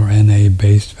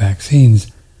mRNA-based vaccines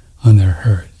on their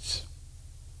herds.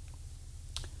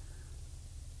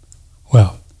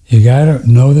 Well, you gotta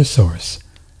know the source.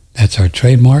 That's our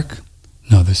trademark.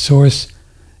 Know the source,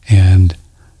 and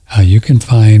you can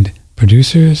find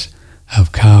producers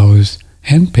of cows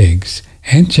and pigs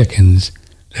and chickens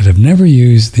that have never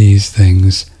used these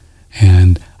things,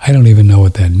 and I don't even know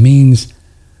what that means.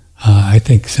 I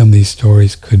think some of these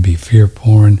stories could be fear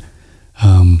porn.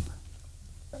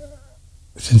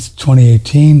 Since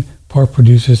 2018, pork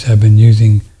producers have been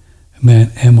using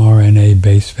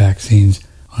mRNA-based vaccines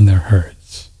on their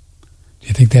herds. Do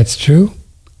you think that's true?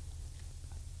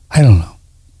 I don't know.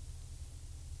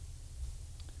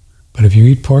 But if you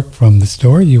eat pork from the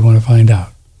store, you want to find out.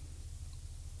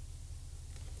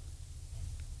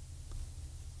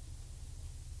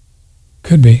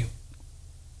 Could be.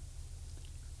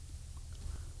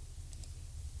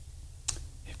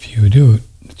 If you do it,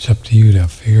 it's up to you to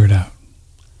figure it out.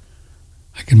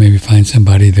 I can maybe find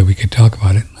somebody that we could talk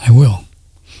about it. I will.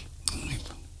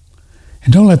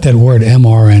 And don't let that word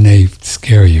mRNA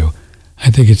scare you.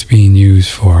 I think it's being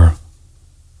used for,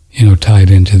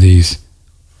 tied into these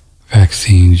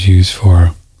vaccines used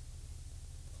for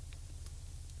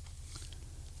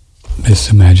this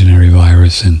imaginary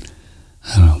virus, and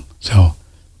I don't know. So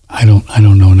I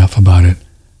don't know enough about it.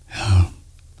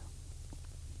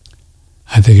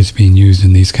 I think it's being used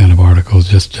in these kind of articles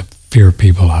just to fear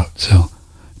people out. So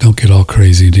don't get all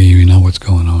crazy till you know what's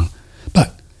going on.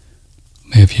 But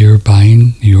if you're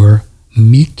buying your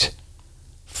meat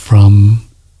from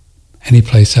any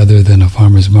place other than a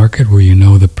farmer's market where you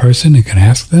know the person and can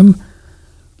ask them,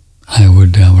 I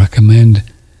would recommend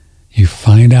you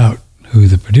find out who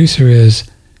the producer is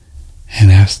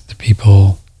and ask the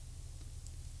people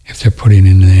if they're putting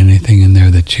in anything in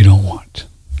there that you don't want.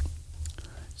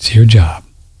 It's your job.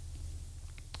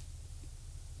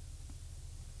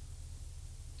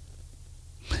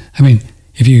 I mean,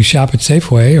 if you shop at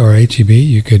Safeway or HEB,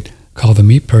 you could call the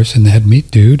meat person, the head meat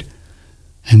dude,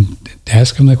 and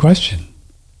ask him the question.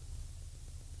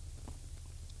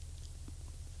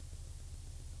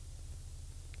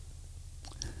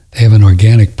 They have an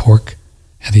organic pork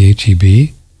at the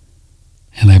HEB,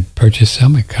 and I purchased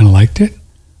some. I kind of liked it.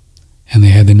 And they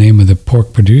had the name of the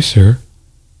pork producer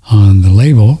on the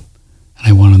label, and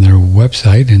I went on their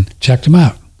website and checked them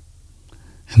out.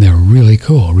 And they're really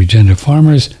cool. Regenerative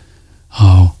farmers,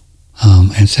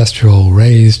 ancestral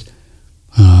raised,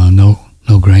 no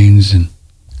grains, and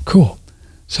cool.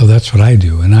 So that's what I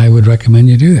do, and I would recommend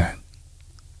you do that,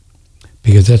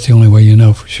 because that's the only way you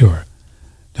know for sure.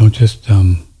 Don't just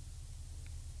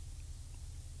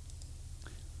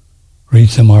read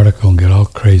some article and get all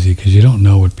crazy, because you don't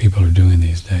know what people are doing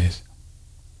these days.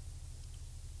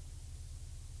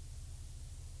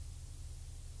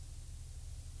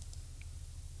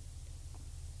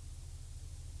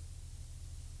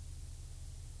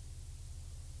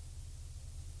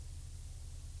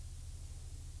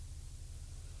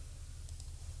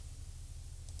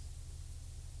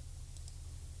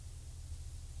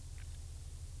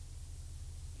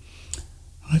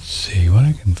 Let's see what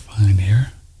I can find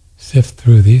here. Sift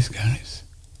through these guys.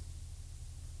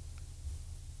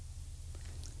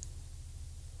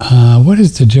 What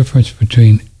is the difference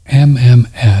between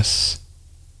MMS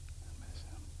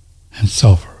and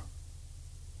sulfur?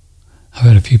 I've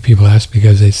had a few people ask,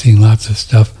 because they've seen lots of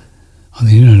stuff on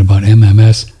the internet about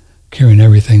MMS curing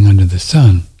everything under the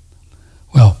sun.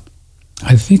 Well,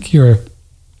 I think you're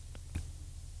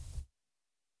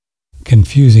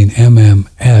confusing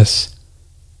MMS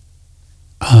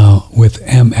with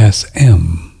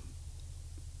MSM.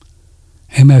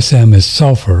 MSM is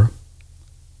sulfur,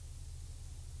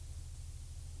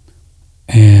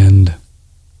 and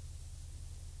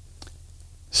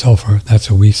sulfur,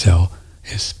 that's what we sell,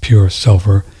 is pure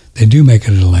sulfur. They do make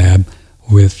it in a lab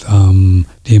with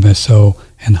DMSO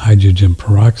and hydrogen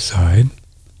peroxide.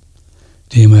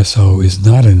 DMSO is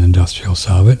not an industrial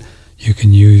solvent. You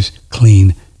can use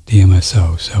clean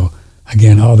DMSO. So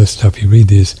again, all this stuff, you read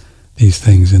these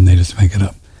things and they just make it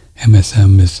up.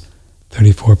 MSM is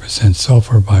 34%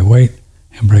 sulfur by weight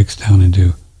and breaks down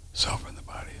into sulfur in the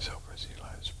body. Sulfur is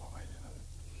utilized for.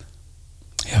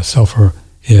 Yeah, sulfur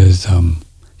is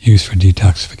used for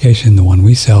detoxification. The one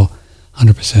we sell,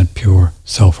 100% pure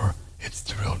sulfur. It's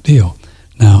the real deal.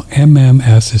 Now,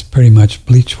 MMS is pretty much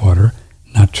bleach water.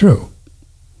 Not true.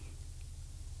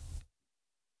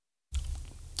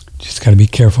 Just got to be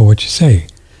careful what you say.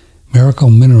 Miracle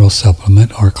Mineral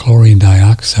Supplement, or chlorine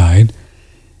dioxide,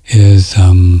 is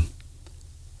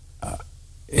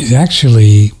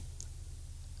actually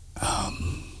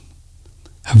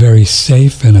a very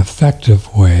safe and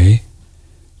effective way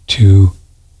to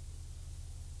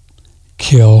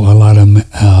kill a lot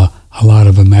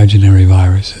of imaginary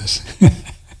viruses. What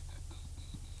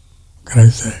can I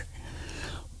say?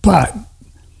 But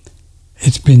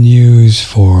it's been used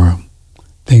for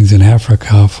things in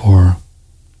Africa for,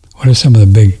 what are some of the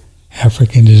big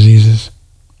African diseases?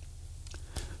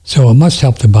 So it must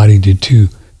help the body to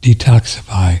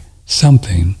detoxify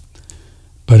something,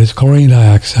 but it's chlorine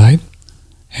dioxide,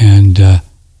 and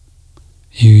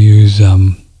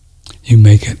you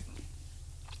make it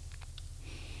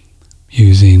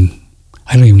using,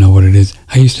 I don't even know what it is.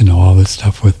 I used to know all this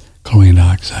stuff with chlorine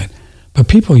dioxide, but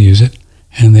people use it,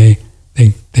 and they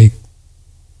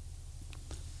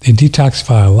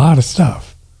detoxify a lot of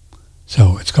stuff.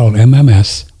 So it's called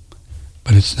MMS,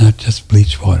 but it's not just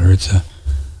bleach water. It's a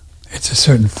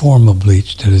certain form of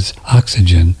bleach that is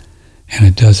oxygen, and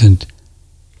it doesn't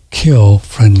kill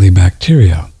friendly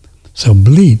bacteria. So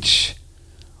bleach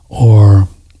or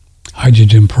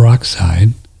hydrogen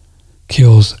peroxide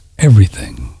kills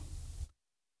everything.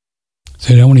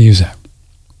 So you don't want to use that.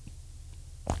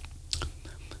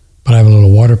 But I have a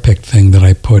little water pick thing that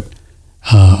I put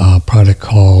a product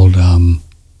called,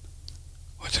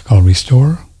 what's it called,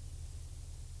 Restore?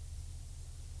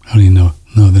 I don't even know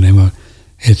the name of it.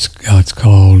 It's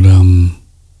called, I'll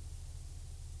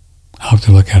have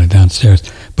to look at it downstairs,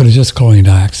 but it's just chlorine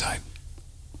dioxide.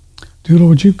 Doodle,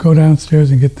 would you go downstairs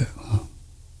and get the... Oh.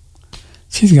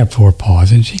 She's got 4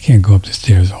 paws, and she can't go up the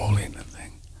stairs holding the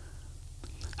thing.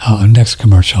 Next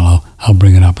commercial, I'll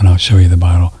bring it up and I'll show you the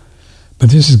bottle. But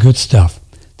this is good stuff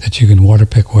that you can water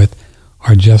pick with,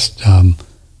 or just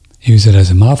use it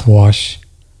as a mouthwash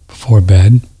before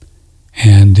bed,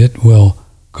 and it will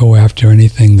go after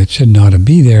anything that should not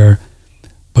be there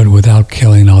but without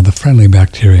killing all the friendly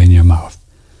bacteria in your mouth.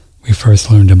 We first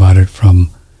learned about it from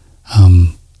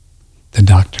the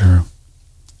doctor,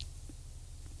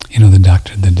 the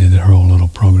doctor that did her whole little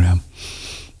program.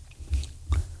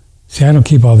 See, I don't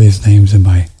keep all these names in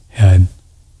my head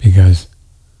because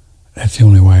that's the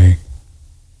only way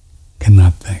I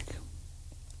cannot think.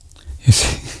 You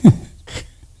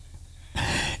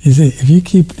see, if you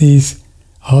keep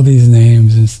all these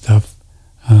names and stuff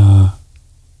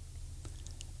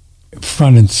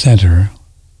front and center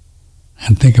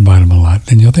and think about them a lot,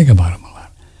 then you'll think about them a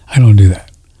lot. I don't do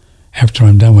that. After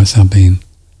I'm done with something,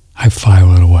 I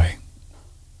file it away.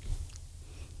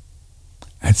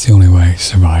 That's the only way I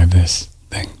survive this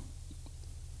thing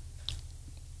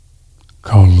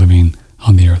called living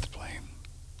on the earth plane.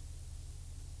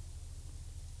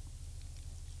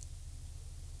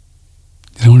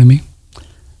 You know what I mean?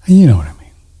 You know what I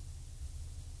mean.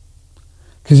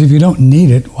 Because if you don't need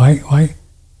it, why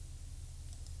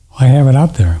have it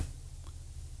out there?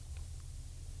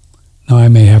 Now I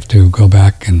may have to go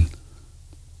back and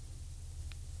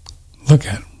look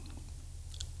at it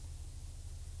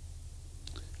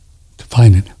to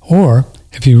find it. Or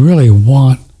if you really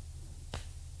want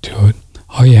to it,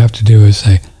 all you have to do is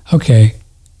say, okay,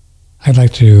 I'd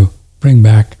like to bring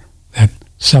back that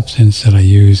substance that I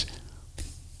use.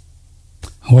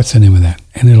 What's the name of that?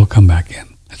 And it'll come back in.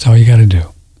 That's all you got to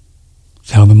do.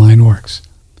 That's how the mind works.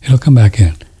 It'll come back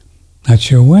in. Not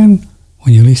sure when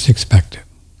you least expect it.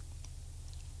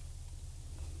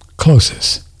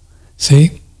 Closest.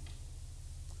 See?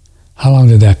 How long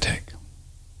did that take?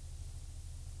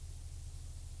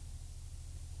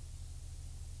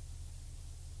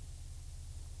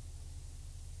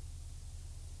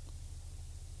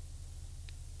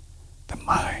 The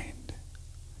mind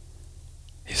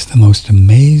is the most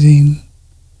amazing.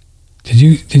 Did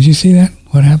you see that?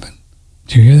 What happened?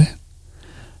 Did you hear that?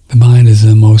 The mind is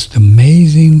the most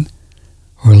amazing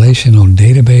relational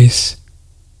database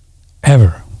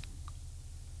ever.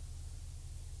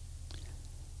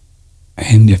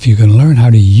 And if you can learn how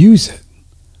to use it,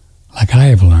 like I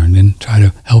have learned, and try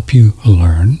to help you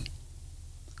learn,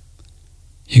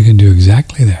 you can do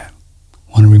exactly that.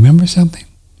 Want to remember something?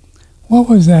 What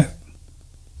was that?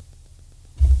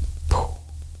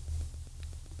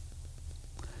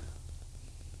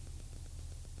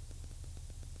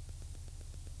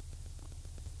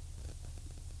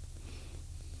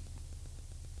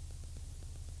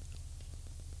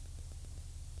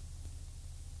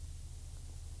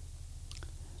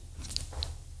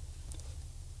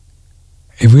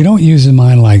 If we don't use the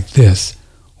mind like this,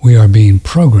 we are being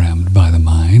programmed by the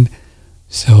mind.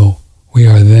 So we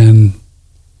are then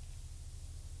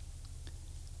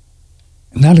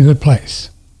not a good place.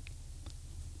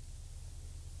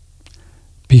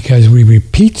 Because we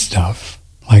repeat stuff,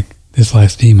 like this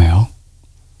last email,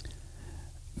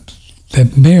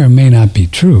 that may or may not be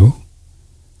true,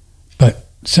 but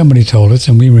somebody told us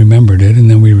and we remembered it, and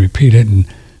then we repeat it and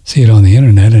see it on the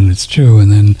internet and it's true,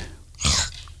 and then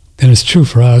it's true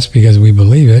for us because we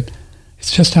believe it.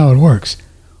 It's just how it works.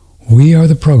 We are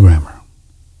the programmer.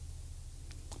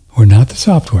 We're not the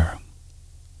software.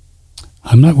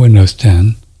 I'm not Windows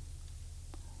 10.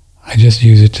 I just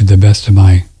use it to the best of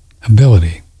my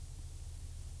ability.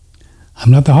 I'm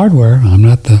not the hardware. I'm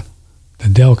not the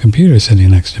Dell computer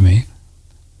sitting next to me.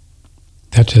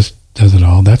 That just does it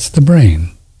all. That's the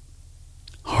brain.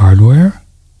 Hardware,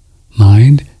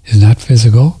 mind is not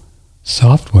physical.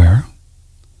 Software,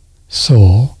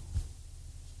 soul,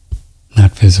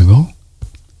 not physical,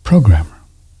 programmer.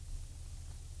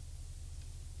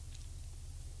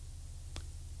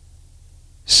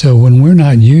 So when we're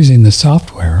not using the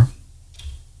software,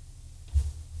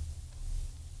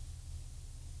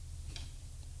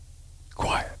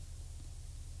 quiet.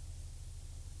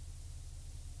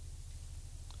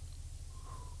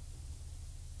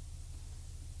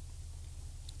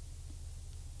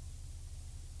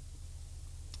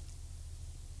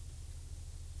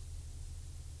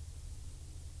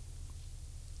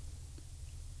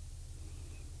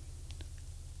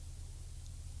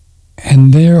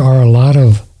 And there are a lot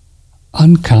of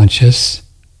unconscious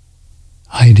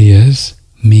ideas,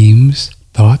 memes,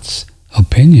 thoughts,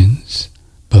 opinions,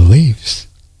 beliefs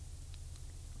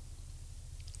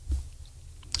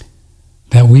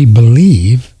that we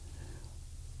believe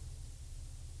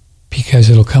because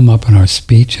it'll come up in our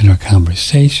speech and our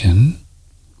conversation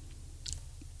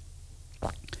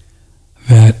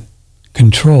that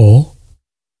control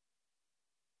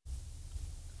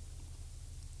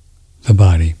the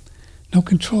body. No,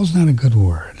 control is not a good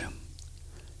word.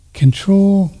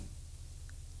 Control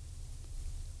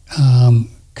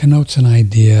connotes an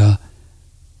idea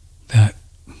that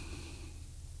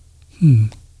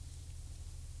That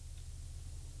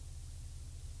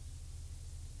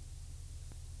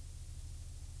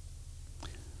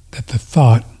the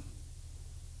thought,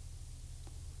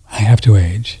 I have to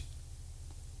age,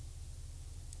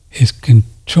 is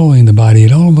controlling the body.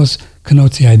 It almost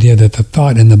connotes the idea that the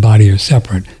thought and the body are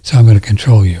separate, so I'm going to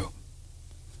control you.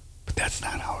 But that's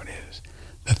not how it is.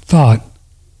 The thought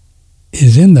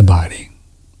is in the body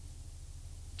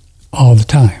all the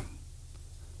time.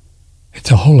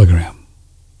 It's a hologram.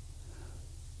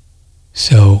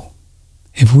 So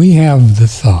if we have the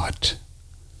thought,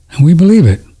 and we believe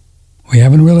it, we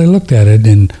haven't really looked at it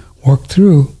and worked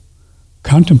through,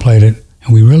 contemplated,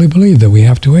 and we really believe that we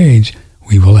have to age,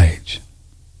 we will age.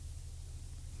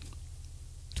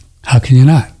 How can you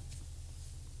not?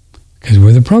 Because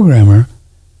we're the programmer.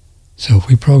 So if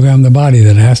we program the body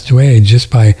that it has to age just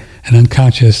by an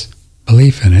unconscious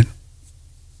belief in it,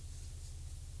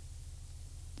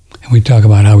 and we talk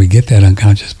about how we get that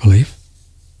unconscious belief,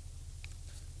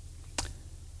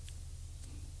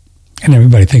 and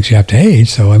everybody thinks you have to age,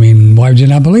 so, I mean, why would you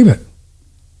not believe it?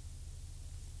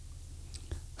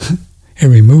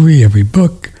 Every movie, every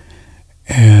book,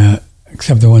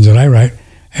 except the ones that I write,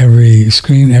 every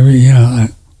screen, you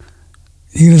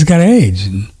just got to age.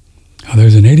 And,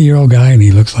 there's an 80-year-old guy, and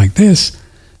he looks like this,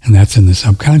 and that's in the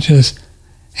subconscious,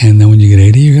 and then when you get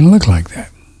 80, you're going to look like that.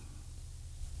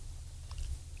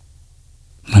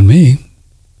 Not me.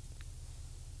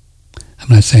 I'm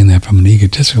not saying that from an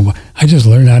egotistical way. I just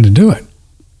learned how to do it.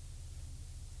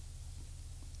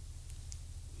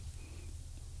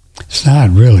 It's not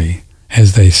really,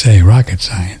 as they say, rocket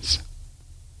science.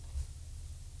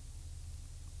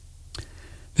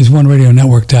 There's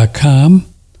OneRadioNetwork.com.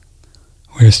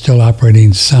 We're still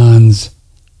operating Sans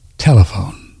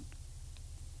telephone.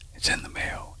 It's in the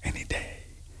mail any day.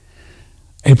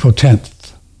 April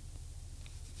 10th.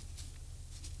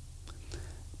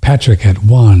 Patrick at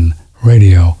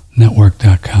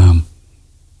OneRadioNetwork.com.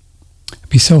 It'd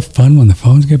be so fun when the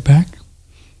phones get back.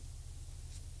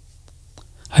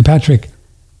 Hi, Patrick.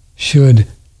 Should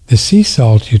the sea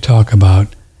salt you talk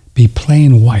about be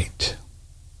plain white?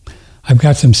 I've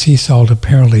got some sea salt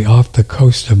apparently off the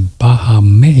coast of Baja,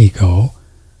 Mexico.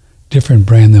 Different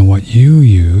brand than what you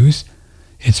use.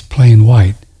 It's plain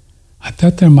white. I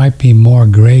thought there might be more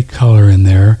gray color in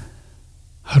there.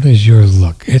 How does yours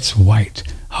look? It's white.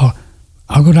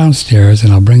 I'll go downstairs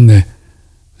and I'll bring the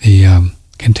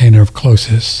container of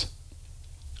closest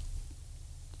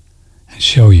and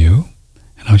show you.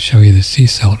 And I'll show you the sea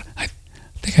salt. I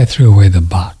think I threw away the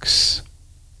box.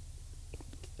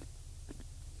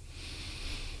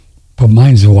 But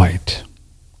mine's white.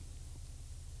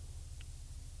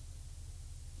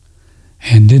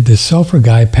 And did the sulfur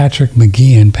guy, Patrick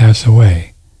McGeehan, pass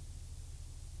away?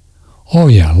 Oh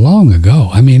yeah, long ago.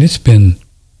 I mean, it's been,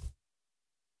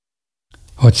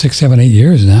 6, 7, 8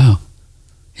 years now.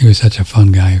 He was such a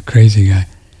fun guy, a crazy guy.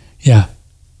 Yeah.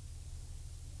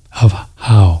 Of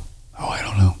how? Oh, I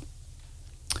don't know.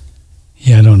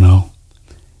 Yeah, I don't know.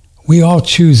 We all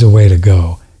choose a way to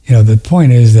go. The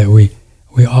point is that we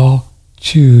all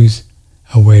choose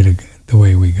a way to the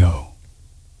way we go.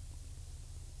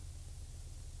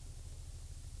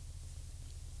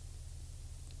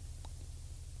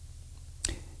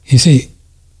 You see,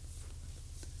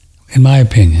 in my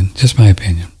opinion, just my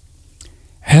opinion,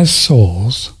 as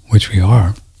souls, which we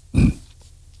are,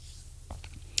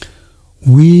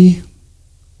 we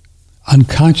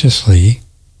unconsciously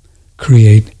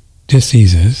create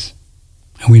diseases,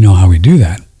 and we know how we do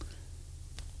that.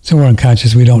 So we're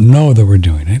unconscious, we don't know that we're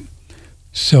doing it.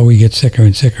 So we get sicker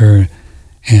and sicker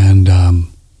and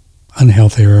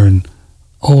unhealthier and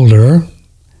older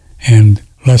and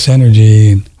less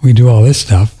energy, and we do all this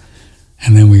stuff.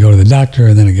 And then we go to the doctor,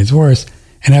 and then it gets worse.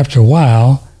 And after a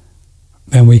while,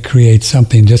 then we create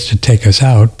something just to take us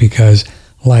out because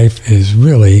life is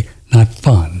really not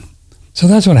fun. So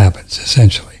that's what happens,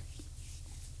 essentially.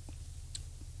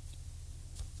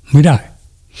 We die.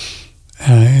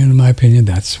 In my opinion,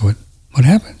 that's what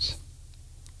happens.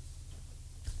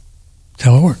 That's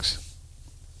how it works.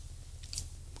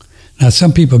 Now,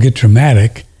 some people get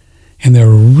dramatic, and they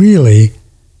really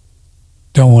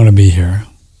don't want to be here.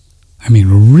 I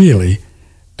mean, really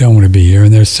don't want to be here,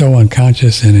 and they're so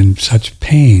unconscious and in such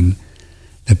pain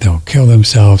that they'll kill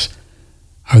themselves,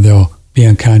 or they'll be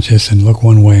unconscious and look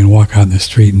one way and walk out in the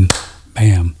street and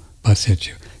bam, bus hits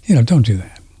you. Don't do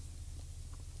that.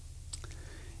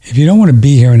 If you don't want to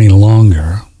be here any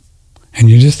longer, and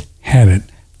you just had it,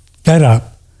 fed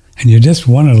up, and you just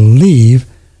want to leave,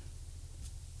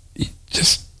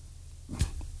 just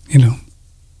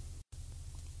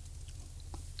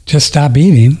stop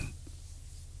eating.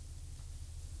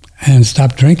 and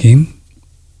stop drinking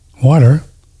water.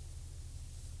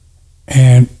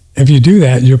 And if you do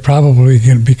that, you're probably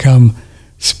going to become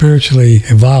spiritually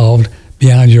evolved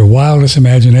beyond your wildest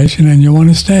imagination, and you want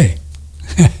to stay.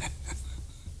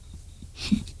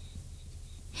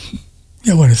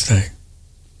 You want to stay.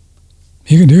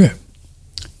 You can do it.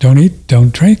 Don't eat,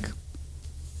 don't drink.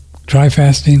 Try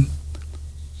fasting.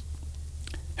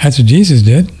 That's what Jesus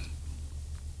did.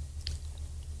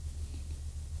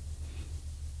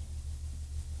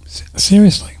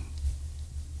 Seriously.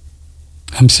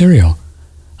 I'm cereal.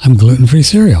 I'm gluten-free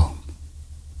cereal.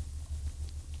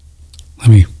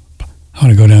 I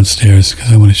want to go downstairs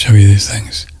because I want to show you these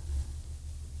things.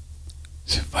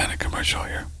 Let's find a commercial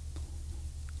here.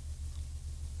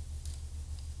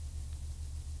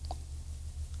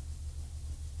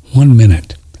 One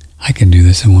minute. I can do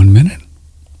this in 1 minute.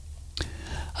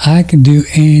 I can do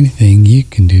anything you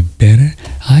can do better.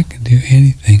 I can do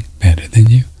anything better than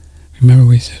you. Remember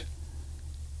we used to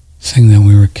sing that when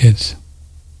we were kids?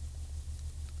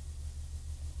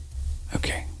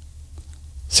 Okay.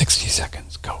 60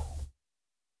 seconds. Go.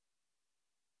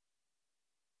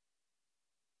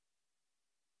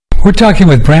 We're talking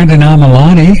with Brandon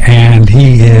Amalani, and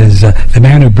he is the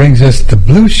man who brings us the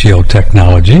Blue Shield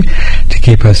technology to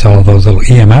keep us all those little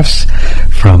EMFs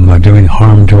from doing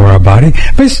harm to our body.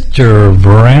 Mr.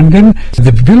 Brandon,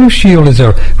 the Blue Shield is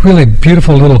a really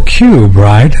beautiful little cube,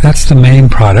 right? That's the main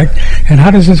product. And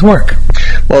how does this work?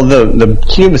 Well, the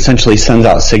cube essentially sends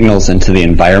out signals into the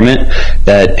environment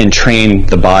that entrain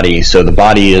the body. So the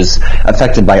body is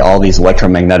affected by all these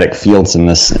electromagnetic fields in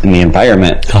the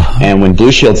environment. And when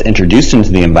Blue Shield's introduced into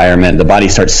the environment, the body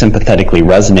starts sympathetically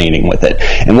resonating with it.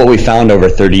 And what we found over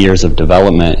 30 years of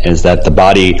development is that the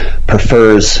body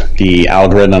prefers the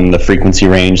algorithm, the frequency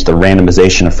range, the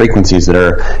randomization of frequencies that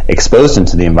are exposed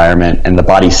into the environment, and the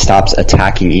body stops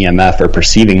attacking EMF or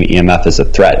perceiving the EMF as a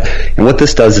threat. And what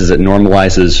this does is it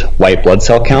normalizes white blood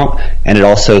cell count, and it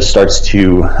also starts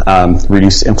to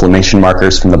reduce inflammation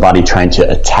markers from the body trying to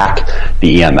attack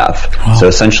the EMF. Wow. So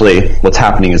essentially what's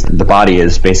happening is the body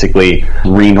is basically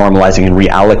renormalizing and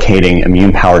reallocating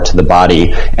immune power to the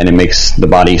body, and it makes the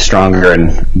body stronger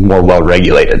and more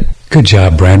well-regulated. Good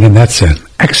job, Brandon. That's an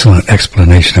excellent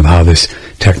explanation of how this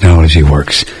technology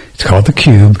works. It's called the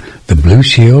Cube, the Blue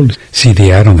Shield. See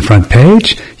the ad on the front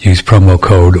page. Use promo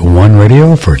code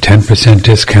ONERADIO for a 10%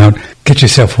 discount. Get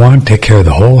yourself one, take care of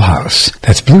the whole house.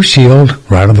 That's Blue Shield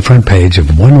right on the front page of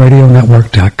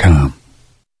OneRadioNetwork.com.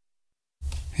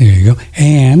 There you go.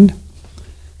 And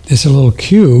this little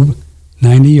cube,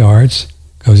 90 yards,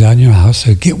 goes out in your house.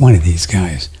 So get one of these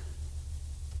guys.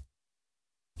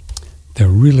 They're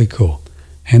really cool.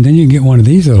 And then you can get one of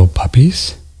these little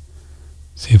puppies.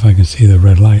 See if I can see the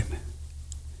red light.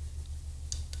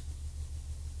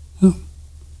 Oh,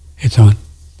 it's on.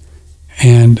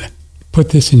 And put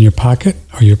this in your pocket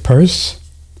or your purse,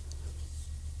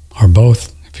 or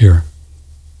both if you're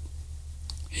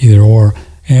either or.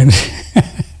 And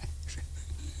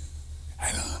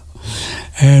I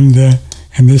don't know.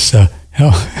 And this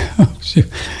helps you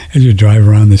as you drive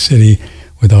around the city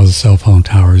with all the cell phone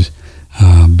towers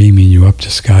beaming you up to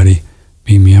Scotty.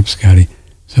 Beam me up, Scotty.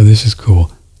 So this is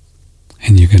cool.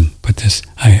 And you can put this,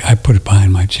 I put it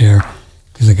behind my chair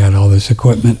because I got all this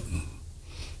equipment.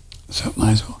 So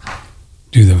might as well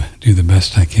do the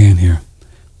best I can here.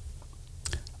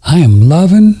 I'm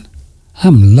loving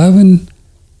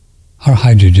our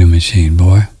hydrogen machine,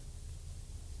 boy.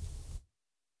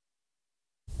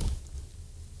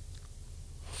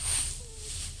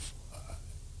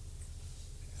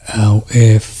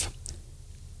 If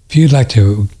you'd like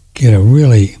to get a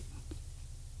really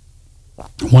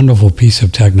wonderful piece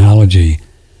of technology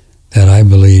that I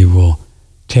believe will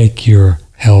take your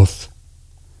health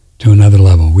to another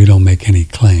level. We don't make any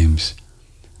claims.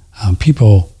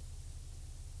 People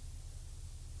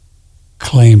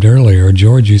claimed earlier,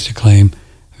 George used to claim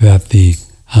that the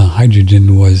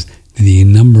hydrogen was the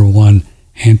number one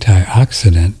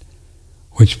antioxidant,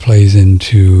 which plays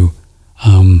into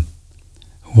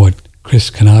what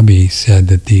Chris Kanabe said,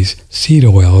 that these seed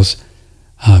oils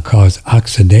cause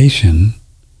oxidation,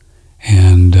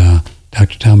 and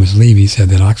Dr. Thomas Levy said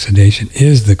that oxidation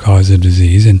is the cause of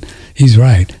disease, and he's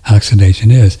right,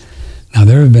 oxidation is. Now,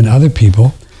 there have been other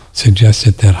people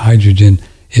suggested that hydrogen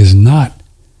is not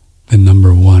the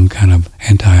number one kind of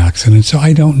antioxidant, so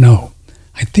I don't know.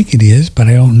 I think it is, but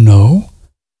I don't know.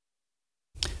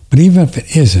 But even if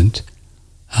it isn't,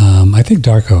 I think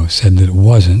Darko said that it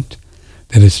wasn't,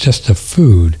 that it's just a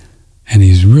food, and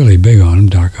he's really big on him,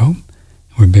 Darko.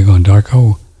 We're big on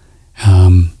Darko.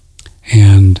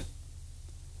 And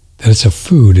that it's a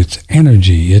food, it's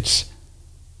energy, it's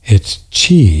It's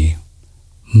chi,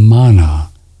 mana,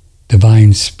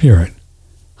 divine spirit.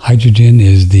 Hydrogen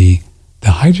is the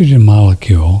hydrogen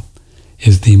molecule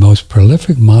is the most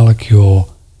prolific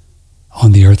molecule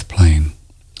on the earth plane,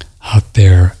 out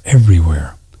there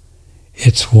everywhere.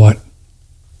 It's what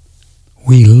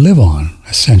we live on,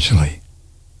 essentially,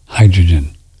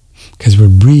 hydrogen, because we're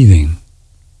breathing.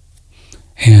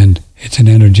 And it's an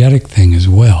energetic thing as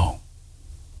well.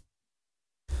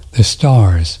 The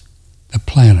stars, the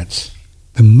planets,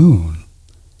 the moon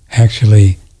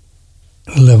actually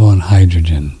live on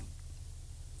hydrogen.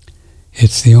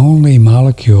 It's the only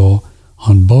molecule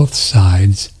on both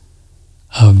sides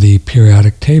of the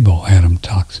periodic table Adam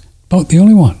talks. Both, the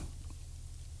only one.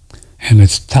 And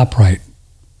it's top right.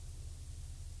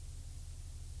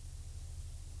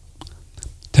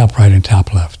 Top right and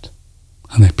top left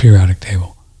on the periodic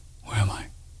table. Where am I?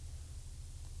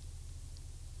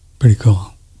 Pretty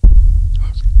cool.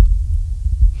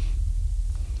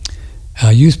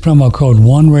 Use promo code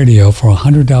ONERADIO for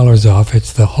 $100 off.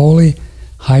 It's the Holy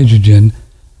Hydrogen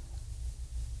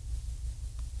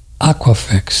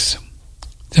Aquafix. Is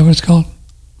that what it's called?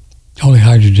 Holy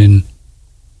Hydrogen.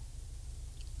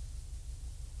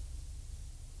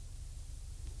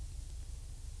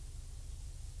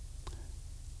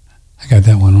 I got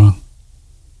that one wrong.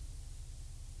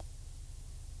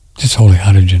 Just holy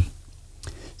hydrogen.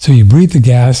 So you breathe the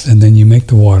gas and then you make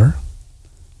the water.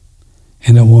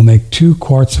 And it will make 2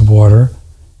 quarts of water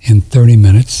in 30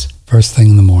 minutes, first thing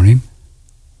in the morning.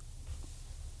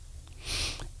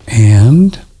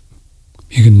 And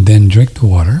you can then drink the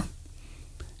water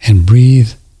and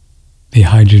breathe the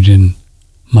hydrogen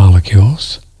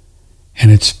molecules, and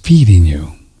it's feeding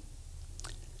you.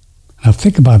 Now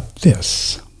think about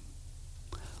this.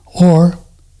 Or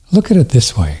look at it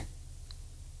this way.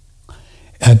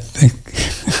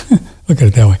 Look at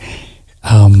it that way.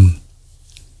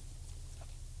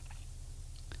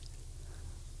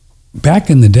 Back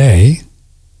in the day,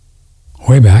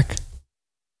 way back,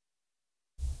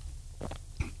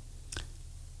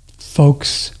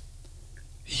 folks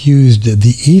used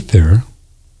the ether,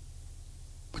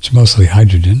 which is mostly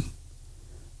hydrogen,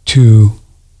 to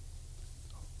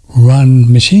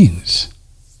run machines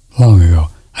long ago.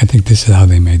 I think this is how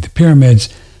they made the pyramids.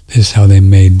 This is how they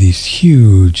made these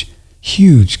huge,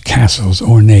 huge castles,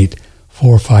 ornate,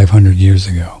 400 or 500 years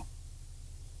ago.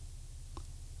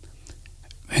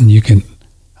 And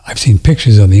I've seen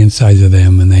pictures of the insides of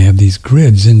them, and they have these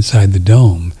grids inside the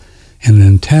dome and an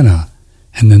antenna,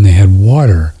 and then they had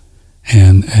water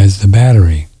and as the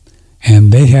battery,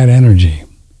 and they had energy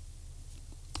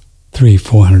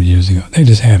 300-400 years ago. They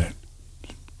just had it.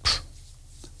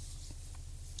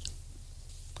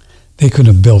 They could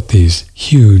have built these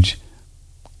huge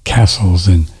castles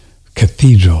and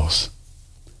cathedrals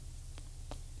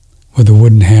with a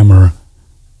wooden hammer,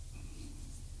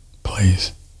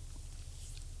 please.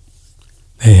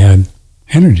 They had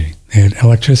energy. They had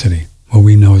electricity, what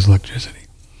we know as electricity.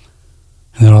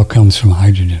 And that all comes from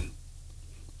hydrogen.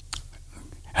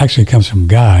 Actually, it comes from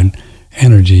God,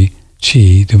 energy,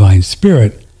 chi, divine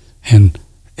spirit. And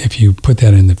if you put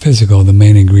that in the physical, the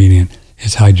main ingredient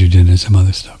is hydrogen and some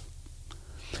other stuff.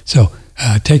 So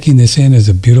taking this in is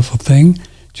a beautiful thing.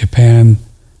 Japan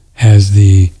has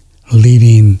the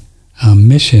leading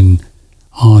mission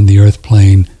on the earth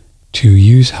plane to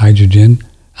use hydrogen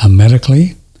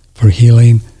medically for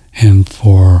healing and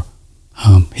for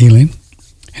healing,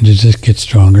 and to just get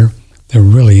stronger. They're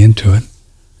really into it.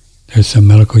 There's some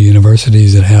medical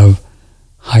universities that have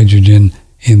hydrogen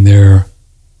in their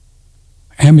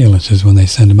ambulances when they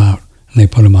send them out, and they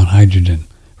put them on hydrogen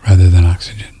rather than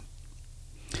oxygen.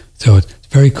 So it's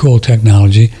very cool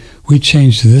technology. We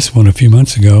changed this one a few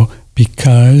months ago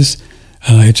because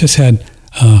it just had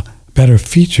better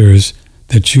features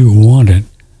that you wanted,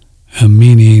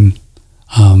 meaning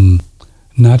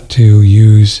not to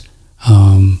use,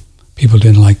 people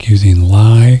didn't like using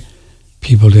lye,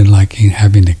 people didn't like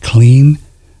having to clean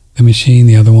the machine,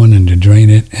 the other one, and to drain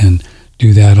it and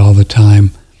do that all the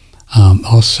time.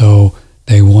 Also,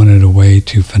 they wanted a way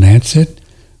to finance it,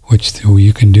 which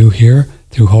you can do here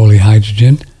through Holy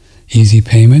Hydrogen. Easy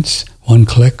payments, one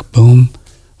click, boom,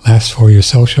 lasts for your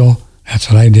social. That's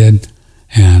what I did.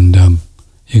 And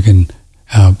you can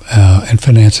and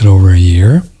finance it over a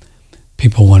year.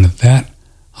 People wanted that.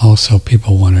 Also,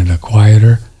 people wanted a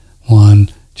quieter one,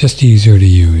 just easier to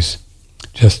use,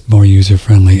 just more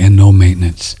user-friendly and no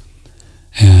maintenance.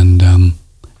 And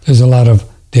there's a lot of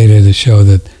data to show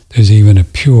that there's even a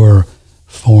pure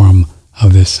form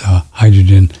of this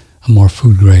hydrogen, a more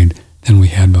food grade than we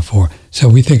had before. So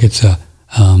we think it's a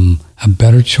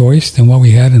better choice than what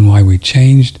we had, and why we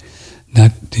changed.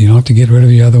 You don't have to get rid of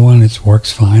the other one. It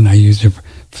works fine. I used it for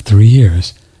 3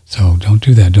 years. So don't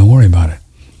do that. Don't worry about it.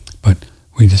 But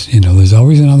we just, there's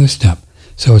always another step.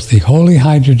 So it's the Holy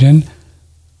Hydrogen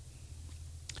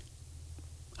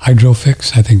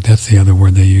Hydrofix. I think that's the other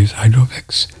word they use.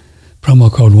 Hydrofix.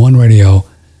 Promo code OneRadio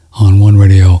on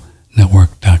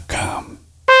OneRadioNetwork.com.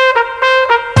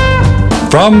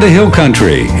 From the Hill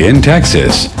Country in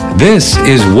Texas, this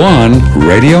is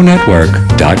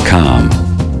OneRadioNetwork.com.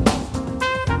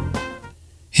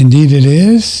 Indeed it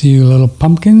is, you little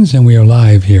pumpkins, and we are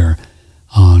live here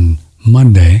on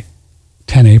Monday,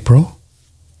 10 April,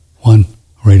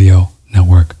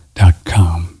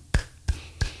 OneRadioNetwork.com.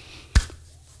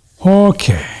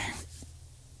 Okay.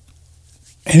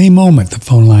 Any moment the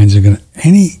phone lines are going to...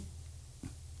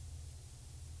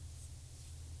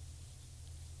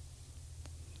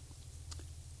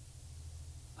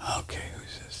 Okay,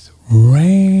 who's this?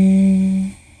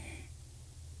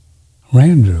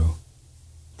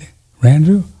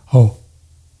 Randrew? Oh,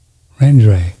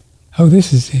 Randre. Oh,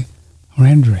 this is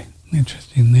Randre.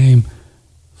 Interesting name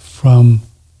from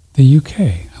the UK.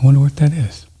 I wonder what that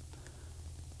is.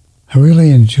 I really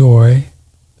enjoy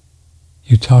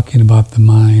you talking about the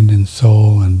mind and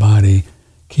soul and body.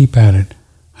 Keep at it.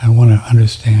 I want to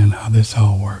understand how this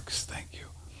all works. Thank you.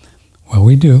 Well,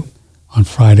 we do on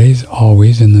Fridays,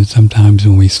 always, and then sometimes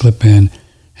when we slip in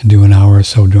and do an hour or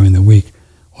so during the week,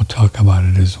 we'll talk about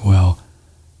it as well.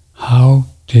 How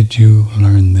did you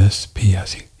learn this?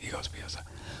 P.S. He goes, P.S.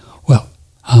 Well,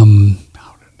 how did I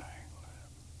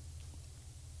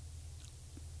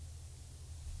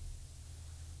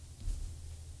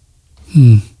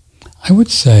learn? I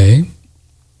would say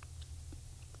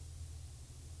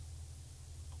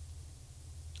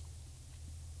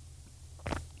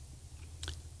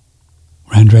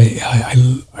Randre,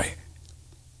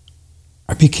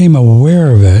 I became aware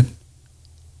of it.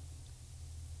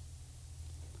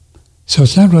 So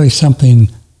it's not really something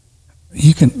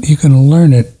you can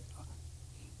learn it,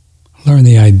 learn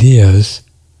the ideas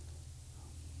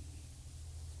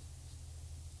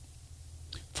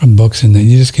from books, and then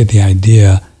you just get the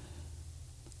idea,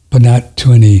 but not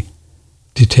to any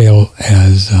detail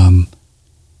as I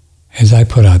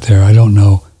put out there. I don't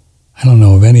know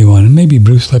of anyone, and maybe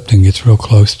Bruce Lipton gets real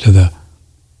close to the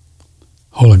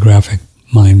holographic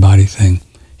mind-body thing.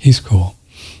 He's cool.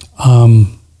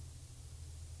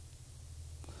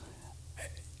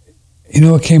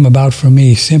 It came about for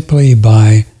me simply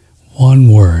by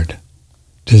one word,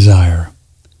 desire.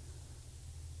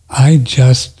 I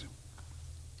just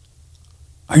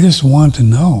want to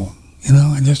know,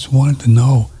 I just wanted to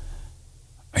know.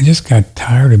 I just got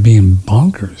tired of being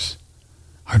bonkers,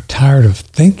 or tired of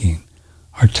thinking,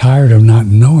 or tired of not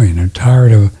knowing, or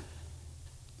tired of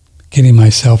getting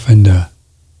myself into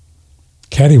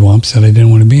cattywumps that I didn't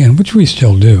want to be in, which we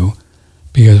still do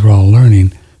because we're all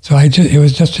learning. So it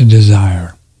was just a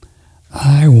desire.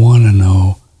 I want to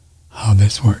know how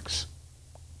this works.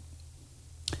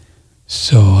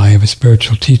 So I have a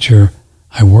spiritual teacher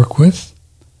I work with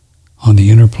on the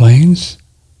inner planes.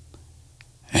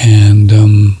 And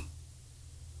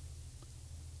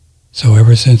so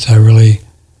ever since I really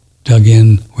dug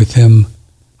in with him,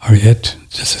 or it,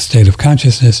 just a state of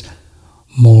consciousness,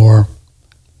 more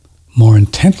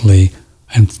intently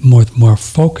and more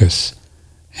focus,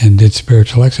 and did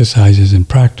spiritual exercises and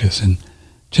practice, and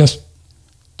just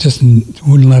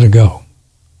wouldn't let it go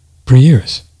for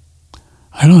years.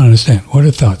 I don't understand. What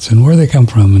are thoughts, and where they come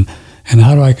from, and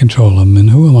how do I control them, and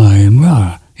who am I, and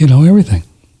everything.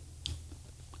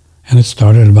 And it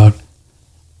started about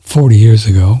 40 years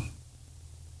ago,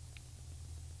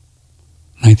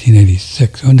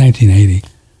 1980,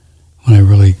 when I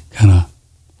really kind of,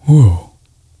 whoa.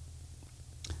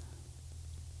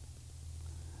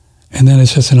 And then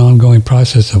it's just an ongoing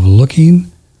process of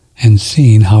looking and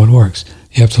seeing how it works.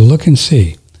 You have to look and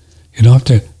see. You don't have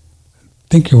to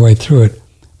think your way through it.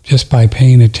 Just by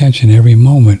paying attention every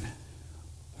moment,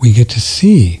 we get to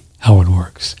see how it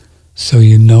works. So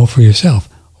you know for yourself,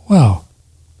 wow,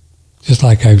 just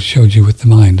like I showed you with the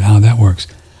mind, how that works.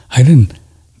 I didn't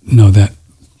know that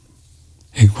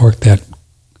it worked that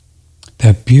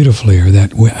beautifully or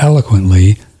that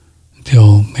eloquently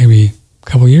until maybe a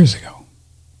couple years ago.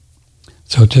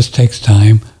 So it just takes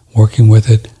time working with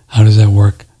it. How does that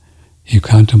work? You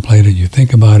contemplate it, you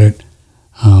think about it,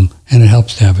 and it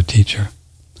helps to have a teacher.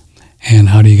 And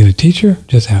how do you get a teacher?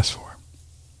 Just ask for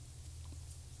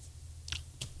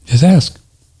it. Just ask.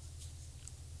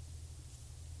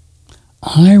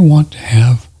 I want to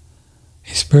have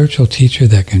a spiritual teacher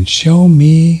that can show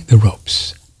me the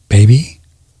ropes, baby,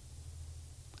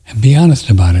 and be honest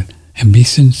about it, and be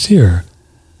sincere,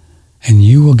 and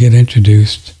you will get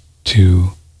introduced to,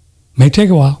 may take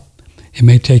a while, it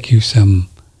may take you some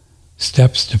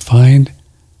steps to find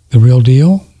the real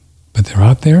deal, but they're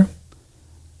out there.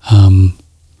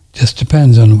 Just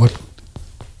depends on what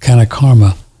kind of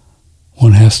karma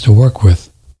one has to work with.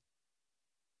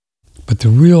 But the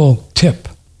real tip,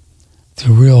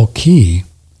 the real key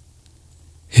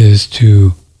is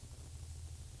to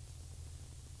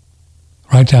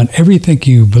write down everything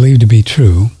you believe to be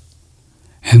true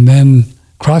and then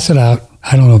cross it out.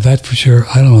 I don't know that for sure.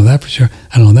 I don't know that for sure.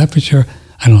 I don't know that for sure.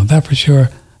 I don't know that for sure.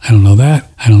 I don't know that.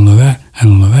 I don't know that. I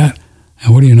don't know that.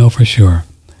 And what do you know for sure?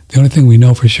 The only thing we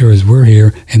know for sure is we're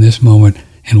here in this moment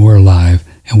and we're alive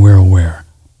and we're aware.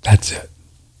 That's it.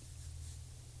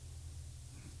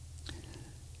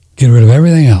 Get rid of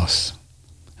everything else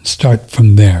and start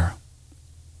from there.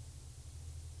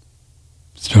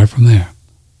 Start from there.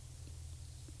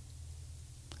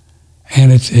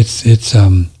 And it's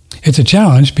a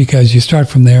challenge because you start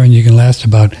from there and you can last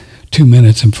about 2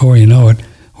 minutes, and before you know it,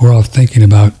 we're off thinking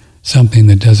about something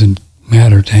that doesn't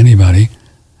matter to anybody,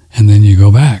 and then you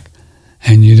go back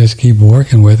and you just keep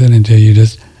working with it until you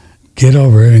just get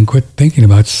over it and quit thinking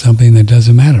about something that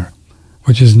doesn't matter,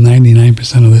 which is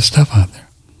 99% of this stuff out there.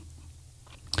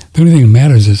 The only thing that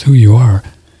matters is who you are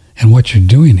and what you're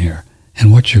doing here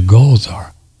and what your goals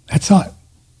are. That's all.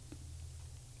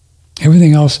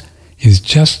 Everything else is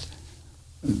just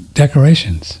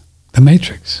decorations, the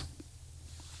matrix.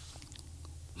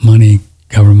 Money,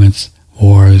 governments,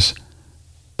 wars,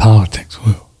 politics.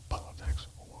 Whoa, politics.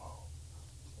 Whoa.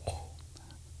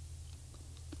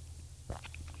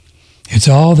 It's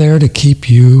all there to keep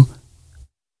you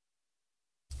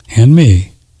and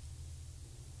me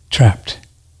trapped.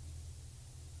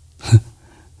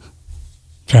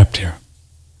 Trapped here.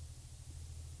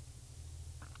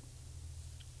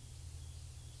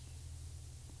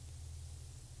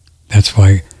 That's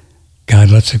why God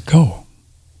lets it go.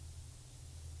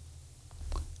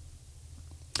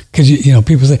 Because, you know,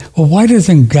 people say, well, why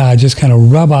doesn't God just kind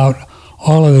of rub out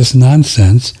all of this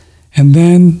nonsense and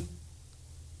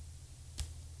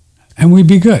we'd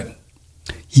be good?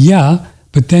 Yeah,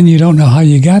 but then you don't know how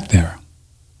you got there.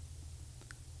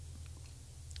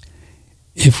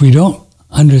 If we don't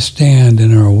understand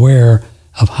and are aware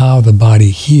of how the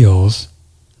body heals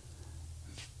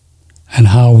and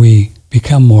how we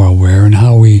become more aware and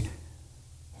how we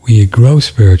grow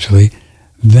spiritually,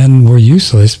 then we're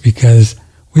useless because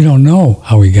we don't know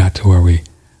how we got to where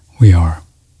we are.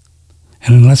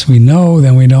 And unless we know,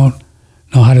 then we don't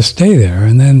know how to stay there.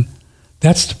 And then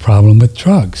that's the problem with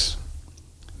drugs.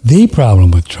 The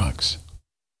problem with drugs.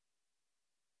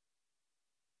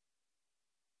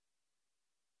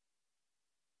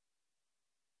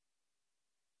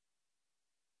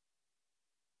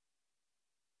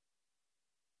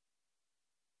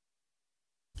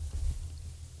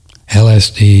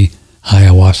 LSD,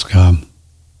 ayahuasca,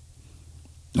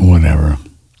 whatever,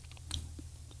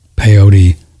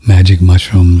 peyote, magic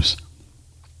mushrooms,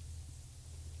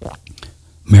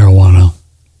 marijuana.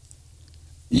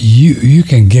 You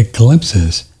can get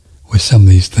glimpses with some of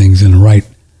these things in the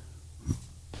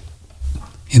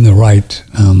right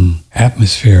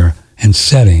atmosphere and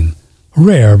setting.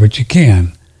 Rare, but you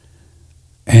can.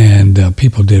 And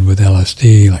people did with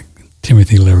LSD, like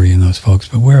Timothy Leary and those folks.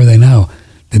 But where are they now?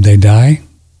 Did they die?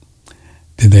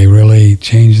 Did they really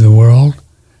change the world?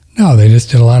 No, they just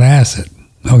did a lot of acid.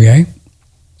 Okay?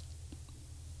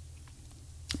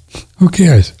 Who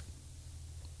cares?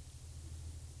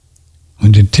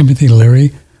 When did Timothy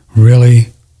Leary really...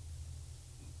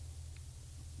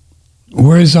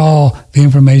 Where's all the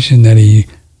information that he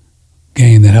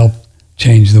gained that helped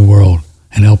change the world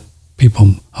and help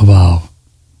people evolve?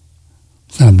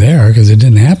 It's not there because it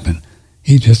didn't happen.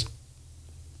 He just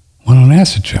went on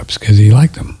acid trips because he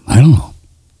liked them. I don't know.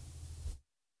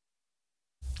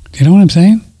 Do you know what I'm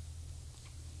saying?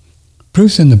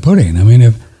 Proof's in the pudding. I mean,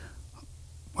 if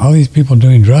all these people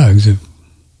doing drugs...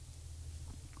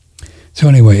 So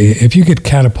anyway, if you get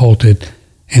catapulted,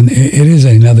 and it is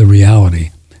another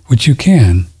reality, which you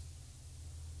can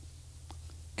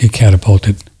get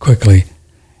catapulted quickly,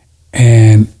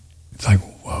 and it's like,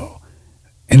 whoa.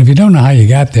 And if you don't know how you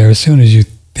got there, as soon as you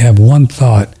have one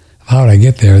thought of how did I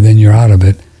get there, then you're out of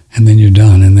it, and then you're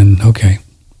done, and then, okay.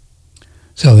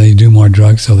 So they do more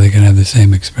drugs so they can have the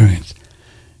same experience.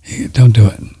 Don't do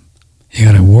it. You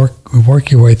got to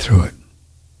work your way through it.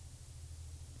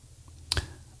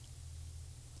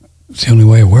 It's the only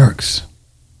way it works.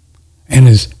 And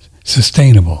is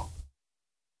sustainable.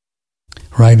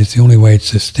 Right? It's the only way it's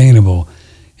sustainable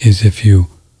is if you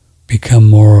become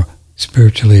more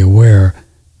spiritually aware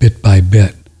bit by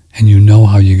bit, and you know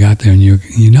how you got there, and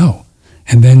you know.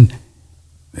 And then,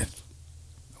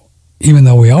 even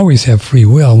though we always have free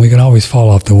will, we can always fall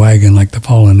off the wagon like the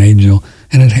fallen angel,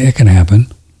 and it can happen,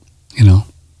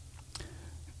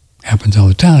 happens all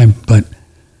the time, but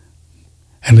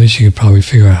at least you could probably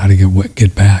figure out how to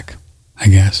get back, I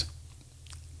guess.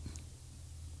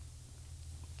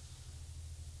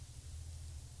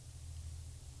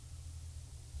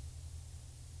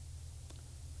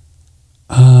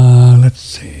 Let's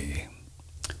see.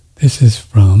 This is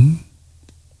from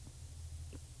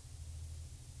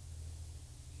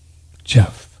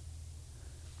Jeff.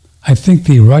 I think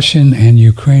the Russian and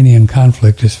Ukrainian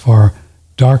conflict is far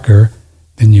darker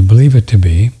than you believe it to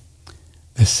be.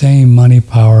 The same money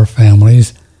power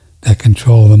families that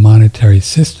control the monetary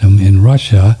system in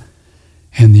Russia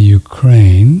and the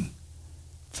Ukraine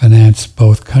finance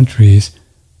both countries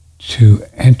to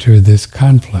enter this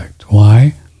conflict.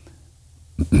 Why?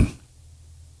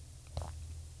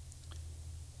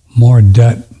 More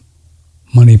debt,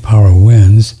 money power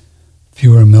wins,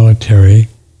 fewer military,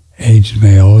 aged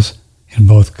males in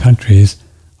both countries,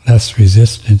 less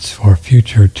resistance for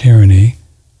future tyranny,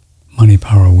 money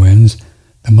power wins.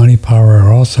 The money power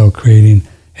are also creating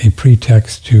a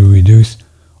pretext to reduce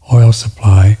oil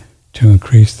supply to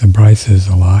increase the prices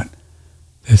a lot.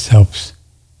 This helps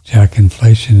jack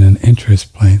inflation and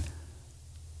interest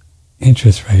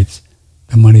rates.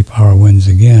 The money power wins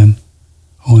again.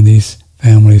 When these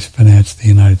families finance the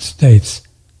United States,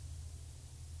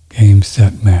 game,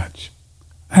 set, match.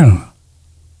 I don't know.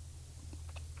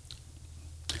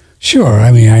 Sure,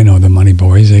 I mean, I know the money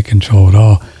boys, they control it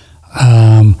all.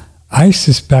 I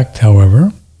suspect,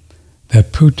 however,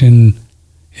 that Putin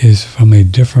is from a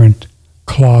different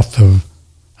cloth of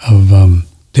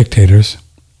dictators.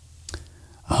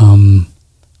 I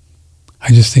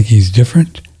just think he's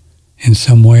different in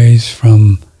some ways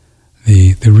from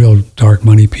the real dark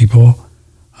money people.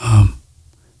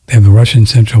 They have the Russian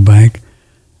central bank,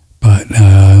 but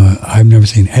I've never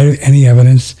seen any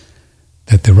evidence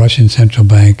that the Russian central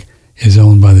bank is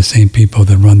owned by the same people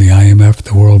that run the IMF,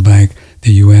 the World Bank,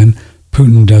 the UN.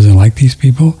 Putin doesn't like these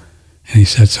people, and he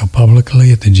said so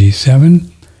publicly at the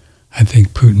G7. I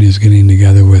think Putin is getting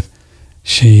together with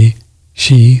Xi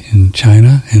in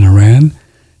China and Iran,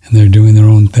 and they're doing their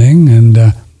own thing. And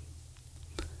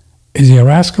is he a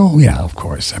rascal? Yeah, of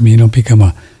course. I mean, you don't become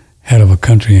a head of a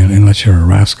country unless you're a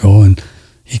rascal, and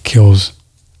he kills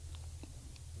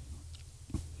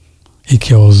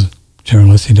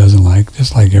journalists he doesn't like,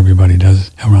 just like everybody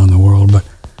does around the world. But,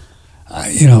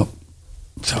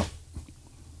 so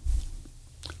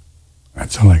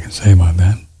that's all I can say about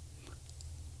that.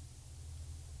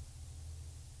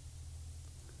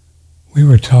 We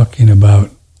were talking about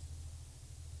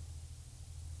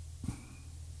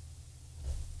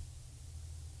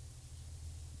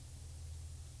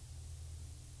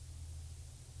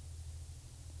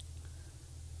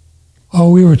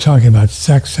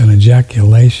sex and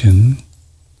ejaculation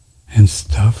and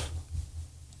stuff.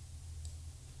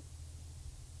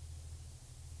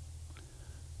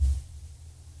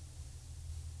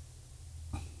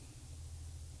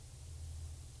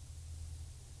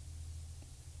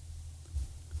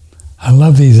 I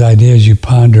love these ideas you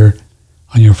ponder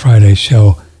on your Friday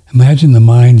show. Imagine the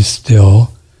mind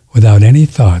still, without any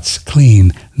thoughts,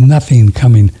 clean, nothing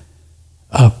coming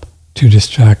up to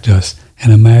distract us,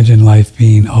 and imagine life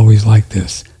being always like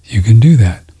this. You can do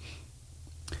that.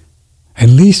 At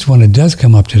least when it does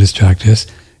come up to distract us,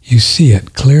 you see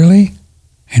it clearly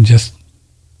and just,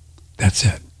 that's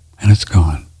it, and it's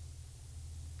gone.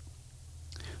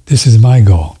 This is my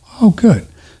goal. Oh, good.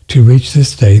 To reach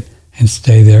this state and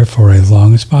stay there for as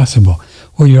long as possible.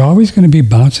 Well, you're always going to be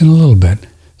bouncing a little bit,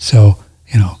 so,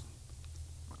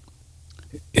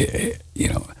 it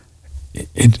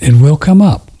will come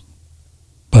up.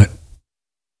 But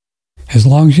as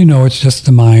long as you know it's just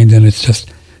the mind and it's just,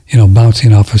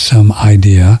 bouncing off of some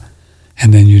idea,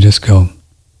 and then you just go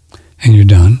and you're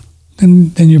done,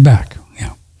 then you're back.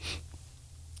 Yeah.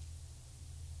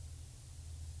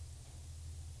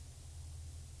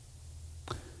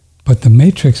 But the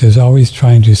matrix is always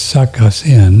trying to suck us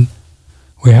in.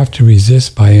 We have to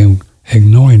resist by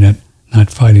ignoring it, not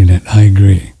fighting it. I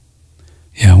agree.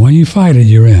 Yeah, when you fight it,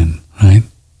 you're in, right?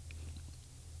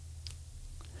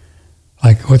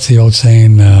 Like, what's the old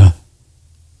saying?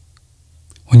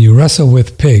 When you wrestle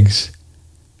with pigs,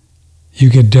 you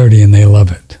get dirty and they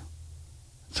love it.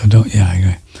 So I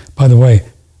agree. By the way,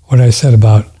 what I said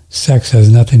about sex has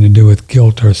nothing to do with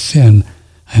guilt or sin.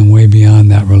 I'm way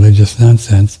beyond that religious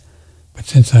nonsense. But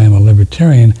since I am a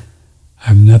libertarian, I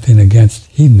have nothing against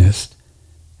hedonists.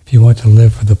 If you want to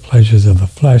live for the pleasures of the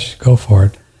flesh, go for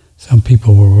it. Some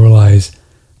people will realize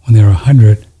when they're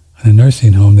 100, in a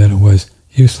nursing home that it was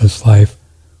useless life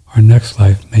or next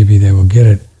life. Maybe they will get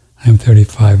it. I'm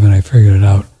 35 and I figured it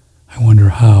out. I wonder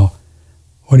how.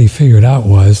 What he figured out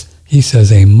was, he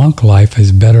says a monk life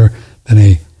is better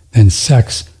than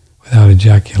sex without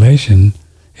ejaculation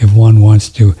if one wants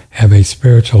to have a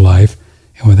spiritual life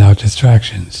and without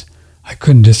distractions. I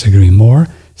couldn't disagree more.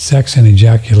 Sex and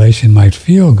ejaculation might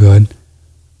feel good,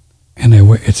 and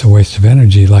it's a waste of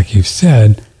energy, like you've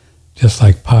said, just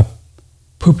like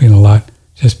pooping a lot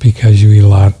just because you eat a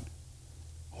lot.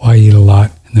 Why eat a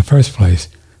lot in the first place?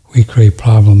 We create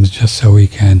problems just so we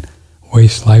can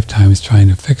waste lifetimes trying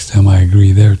to fix them. I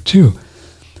agree there too.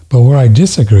 But where I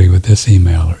disagree with this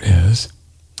emailer is,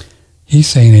 he's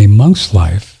saying a monk's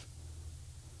life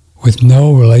with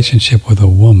no relationship with a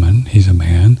woman, he's a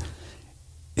man,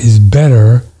 is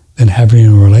better than having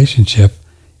a relationship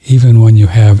even when you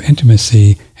have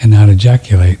intimacy and not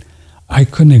ejaculate. I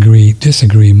couldn't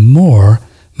disagree more.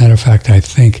 Matter of fact, I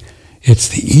think it's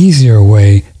the easier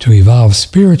way to evolve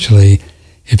spiritually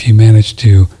if you manage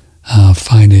to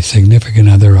find a significant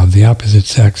other of the opposite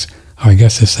sex, or I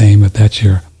guess the same if that's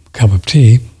your cup of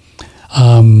tea,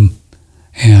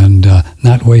 and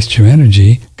not waste your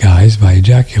energy, guys, by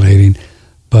ejaculating,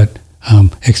 but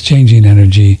exchanging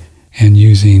energy and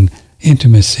using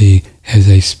intimacy as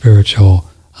a spiritual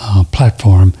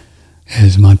platform,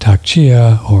 as Mantak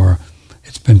Chia, or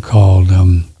it's been called,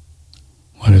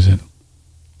 what is it?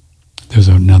 There's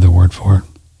another word for it.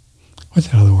 What's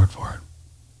the other word for it?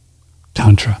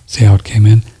 Tantra. See how it came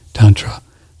in? Tantra.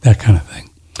 That kind of thing.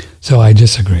 So I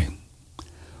disagree.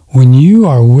 When you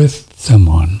are with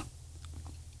someone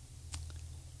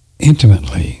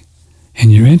intimately,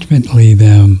 and you're intimately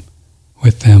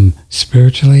with them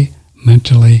spiritually,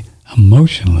 mentally,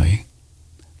 emotionally,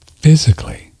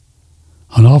 physically,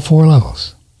 on all four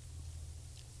levels,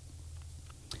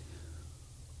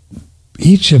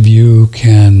 each of you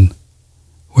can,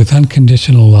 with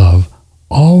unconditional love,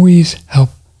 always help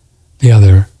the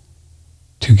other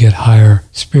to get higher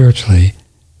spiritually,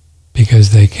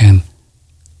 because they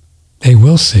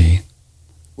will see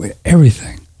with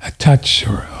everything, a touch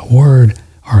or a word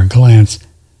or a glance,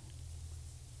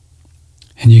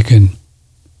 and you can,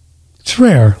 it's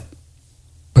rare,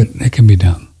 but it can be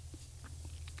done.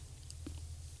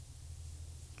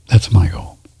 That's my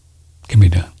goal. It can be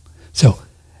done. So,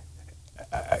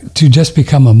 to just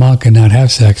become a monk and not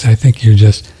have sex, I think you're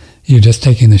just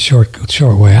taking the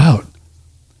short way out.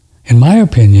 In my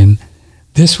opinion,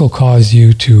 this will cause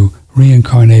you to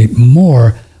reincarnate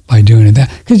more by doing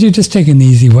that, because you're just taking the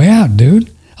easy way out,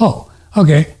 dude. Oh,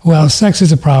 okay, well, sex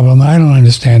is a problem, I don't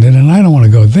understand it, and I don't want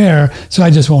to go there, so I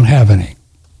just won't have any.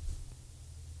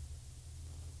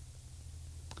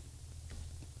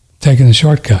 Taking the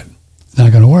shortcut. It's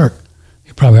not going to work.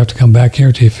 You probably have to come back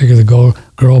here till you figure the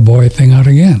girl-boy thing out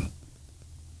again.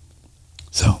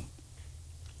 So,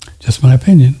 just my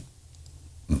opinion.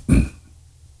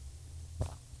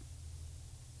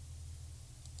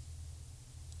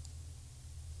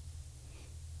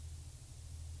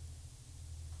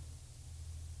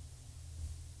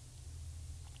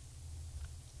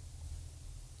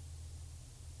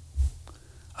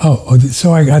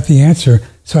 So I got the answer.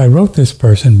 So I wrote this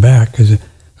person back because it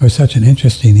was such an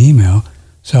interesting email.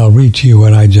 So I'll read to you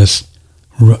what I just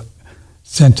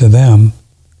sent to them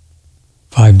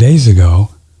 5 days ago.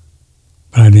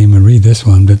 But I didn't even read this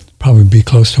one, but probably be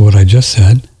close to what I just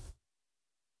said.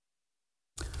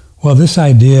 Well, this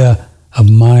idea of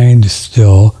mind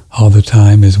still all the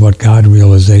time is what God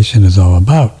realization is all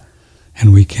about.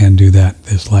 And we can do that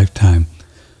this lifetime.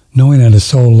 Knowing at a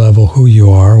soul level who you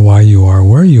are, why you are,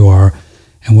 where you are,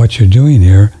 and what you're doing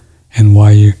here, and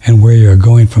where you're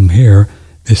going from here,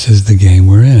 this is the game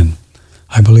we're in.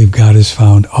 I believe God is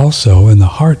found also in the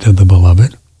heart of the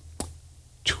beloved,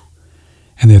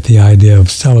 and that the idea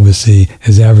of celibacy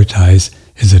as advertised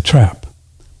is a trap.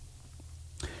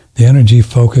 The energy,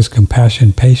 focus,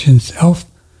 compassion, patience,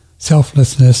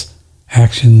 selflessness,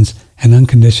 actions, and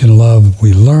unconditional love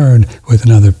we learn with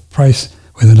another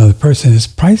person is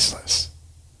priceless.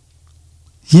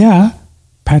 Yeah,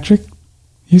 Patrick,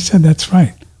 you said that's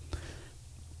right.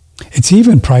 It's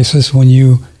even priceless when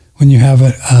you have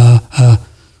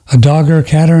a dog or a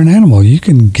cat or an animal. You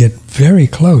can get very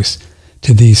close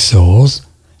to these souls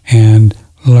and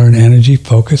learn energy,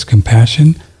 focus,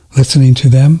 compassion, listening to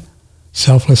them,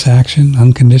 selfless action,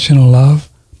 unconditional love.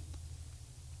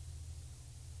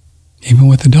 Even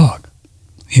with the dog,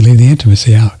 you leave the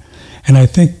intimacy out. And I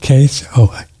think, Case,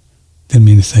 I didn't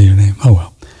mean to say your name. Oh,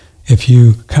 well. If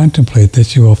you contemplate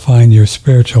this, you will find your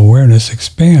spiritual awareness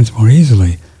expands more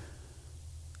easily,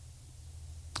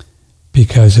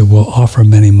 because it will offer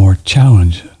many more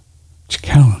challenges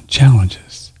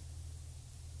challenges.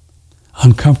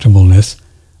 Uncomfortableness,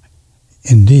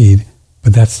 indeed,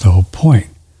 but that's the whole point.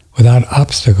 Without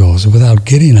obstacles, without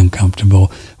getting uncomfortable,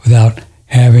 without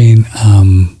having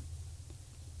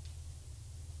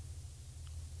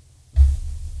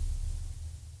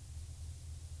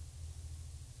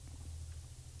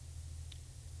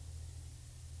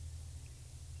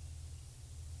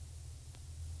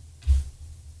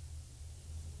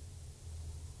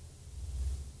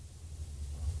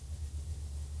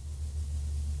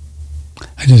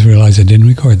I just realized I didn't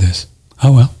record this.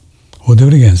 Oh well, we'll do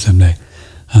it again someday.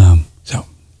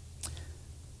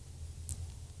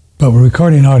 But we're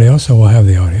recording audio, so we'll have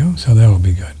the audio, so that'll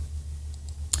be good.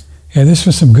 Yeah, this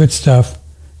was some good stuff.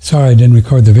 Sorry I didn't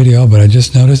record the video, but I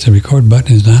just noticed the record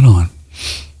button is not on.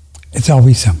 It's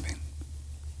always something.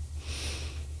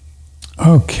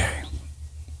 Okay.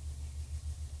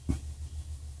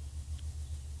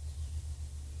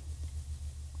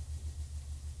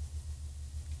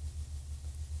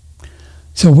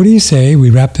 So what do you say we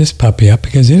wrap this puppy up,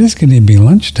 because it is going to be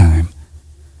lunchtime.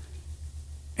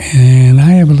 And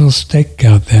I have a little steak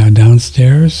out there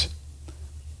downstairs.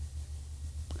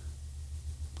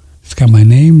 It's got my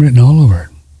name written all over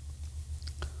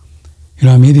it. You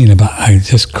know, I'm eating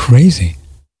it's just crazy.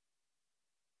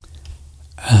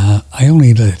 I only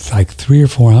eat like 3 or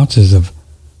 4 ounces of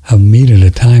meat at a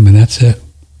time, and that's it.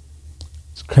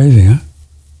 It's crazy, huh?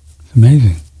 It's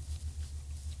amazing.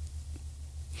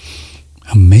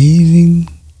 Amazing,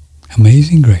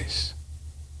 amazing grace.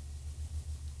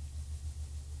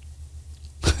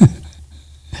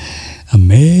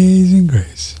 Amazing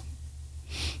grace.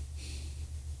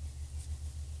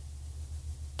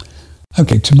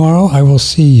 Okay, tomorrow I will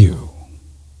see you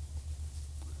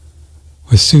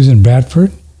with Susan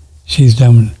Bradford. She's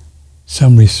done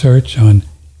some research on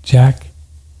Jack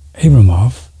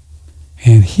Abramoff,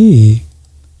 and he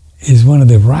is one of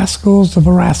the rascals of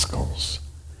the rascals.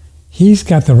 He's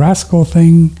got the rascal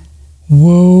thing,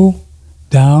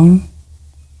 down.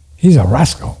 He's a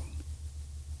rascal.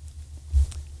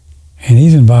 And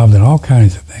he's involved in all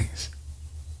kinds of things.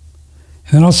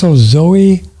 And then also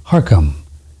Zoe Harcum.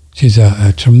 She's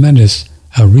a tremendous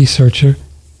researcher.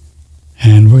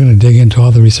 And we're going to dig into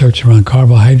all the research around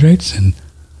carbohydrates and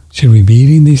should we be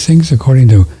eating these things according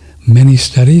to many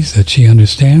studies that she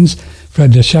understands.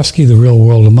 Fred Dashevsky, The Real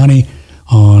World of Money,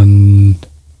 on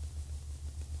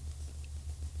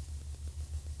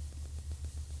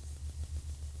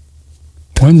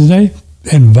Wednesday,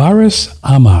 and Varis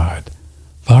Ahmad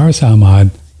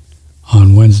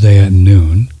on Wednesday at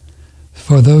noon.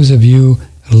 For those of you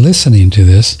listening to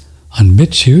this on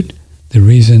BitChute, the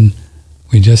reason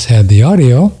we just had the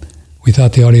audio, we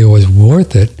thought the audio was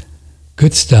worth it,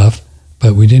 good stuff,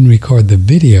 but we didn't record the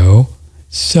video,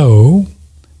 so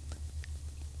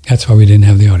that's why we didn't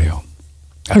have the audio.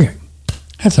 Okay,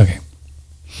 that's okay.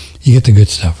 You get the good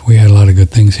stuff. We had a lot of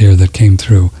good things here that came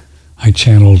through. I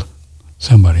channeled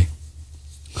somebody.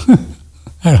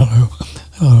 I don't know.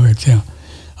 Yeah.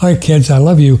 All right, kids, I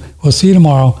love you. We'll see you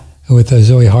tomorrow with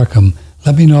Zoe Harcum.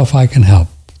 Let me know if I can help.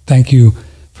 Thank you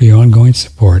for your ongoing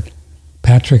support.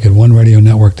 Patrick at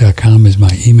oneradionetwork.com is my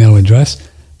email address.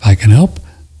 If I can help,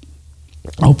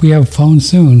 I hope we have a phone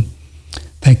soon.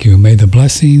 Thank you. May the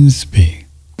blessings be.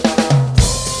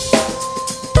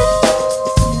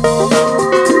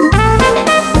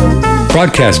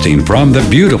 Broadcasting from the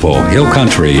beautiful Hill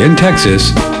Country in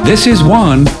Texas, this is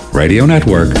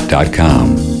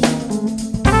OneRadioNetwork.com.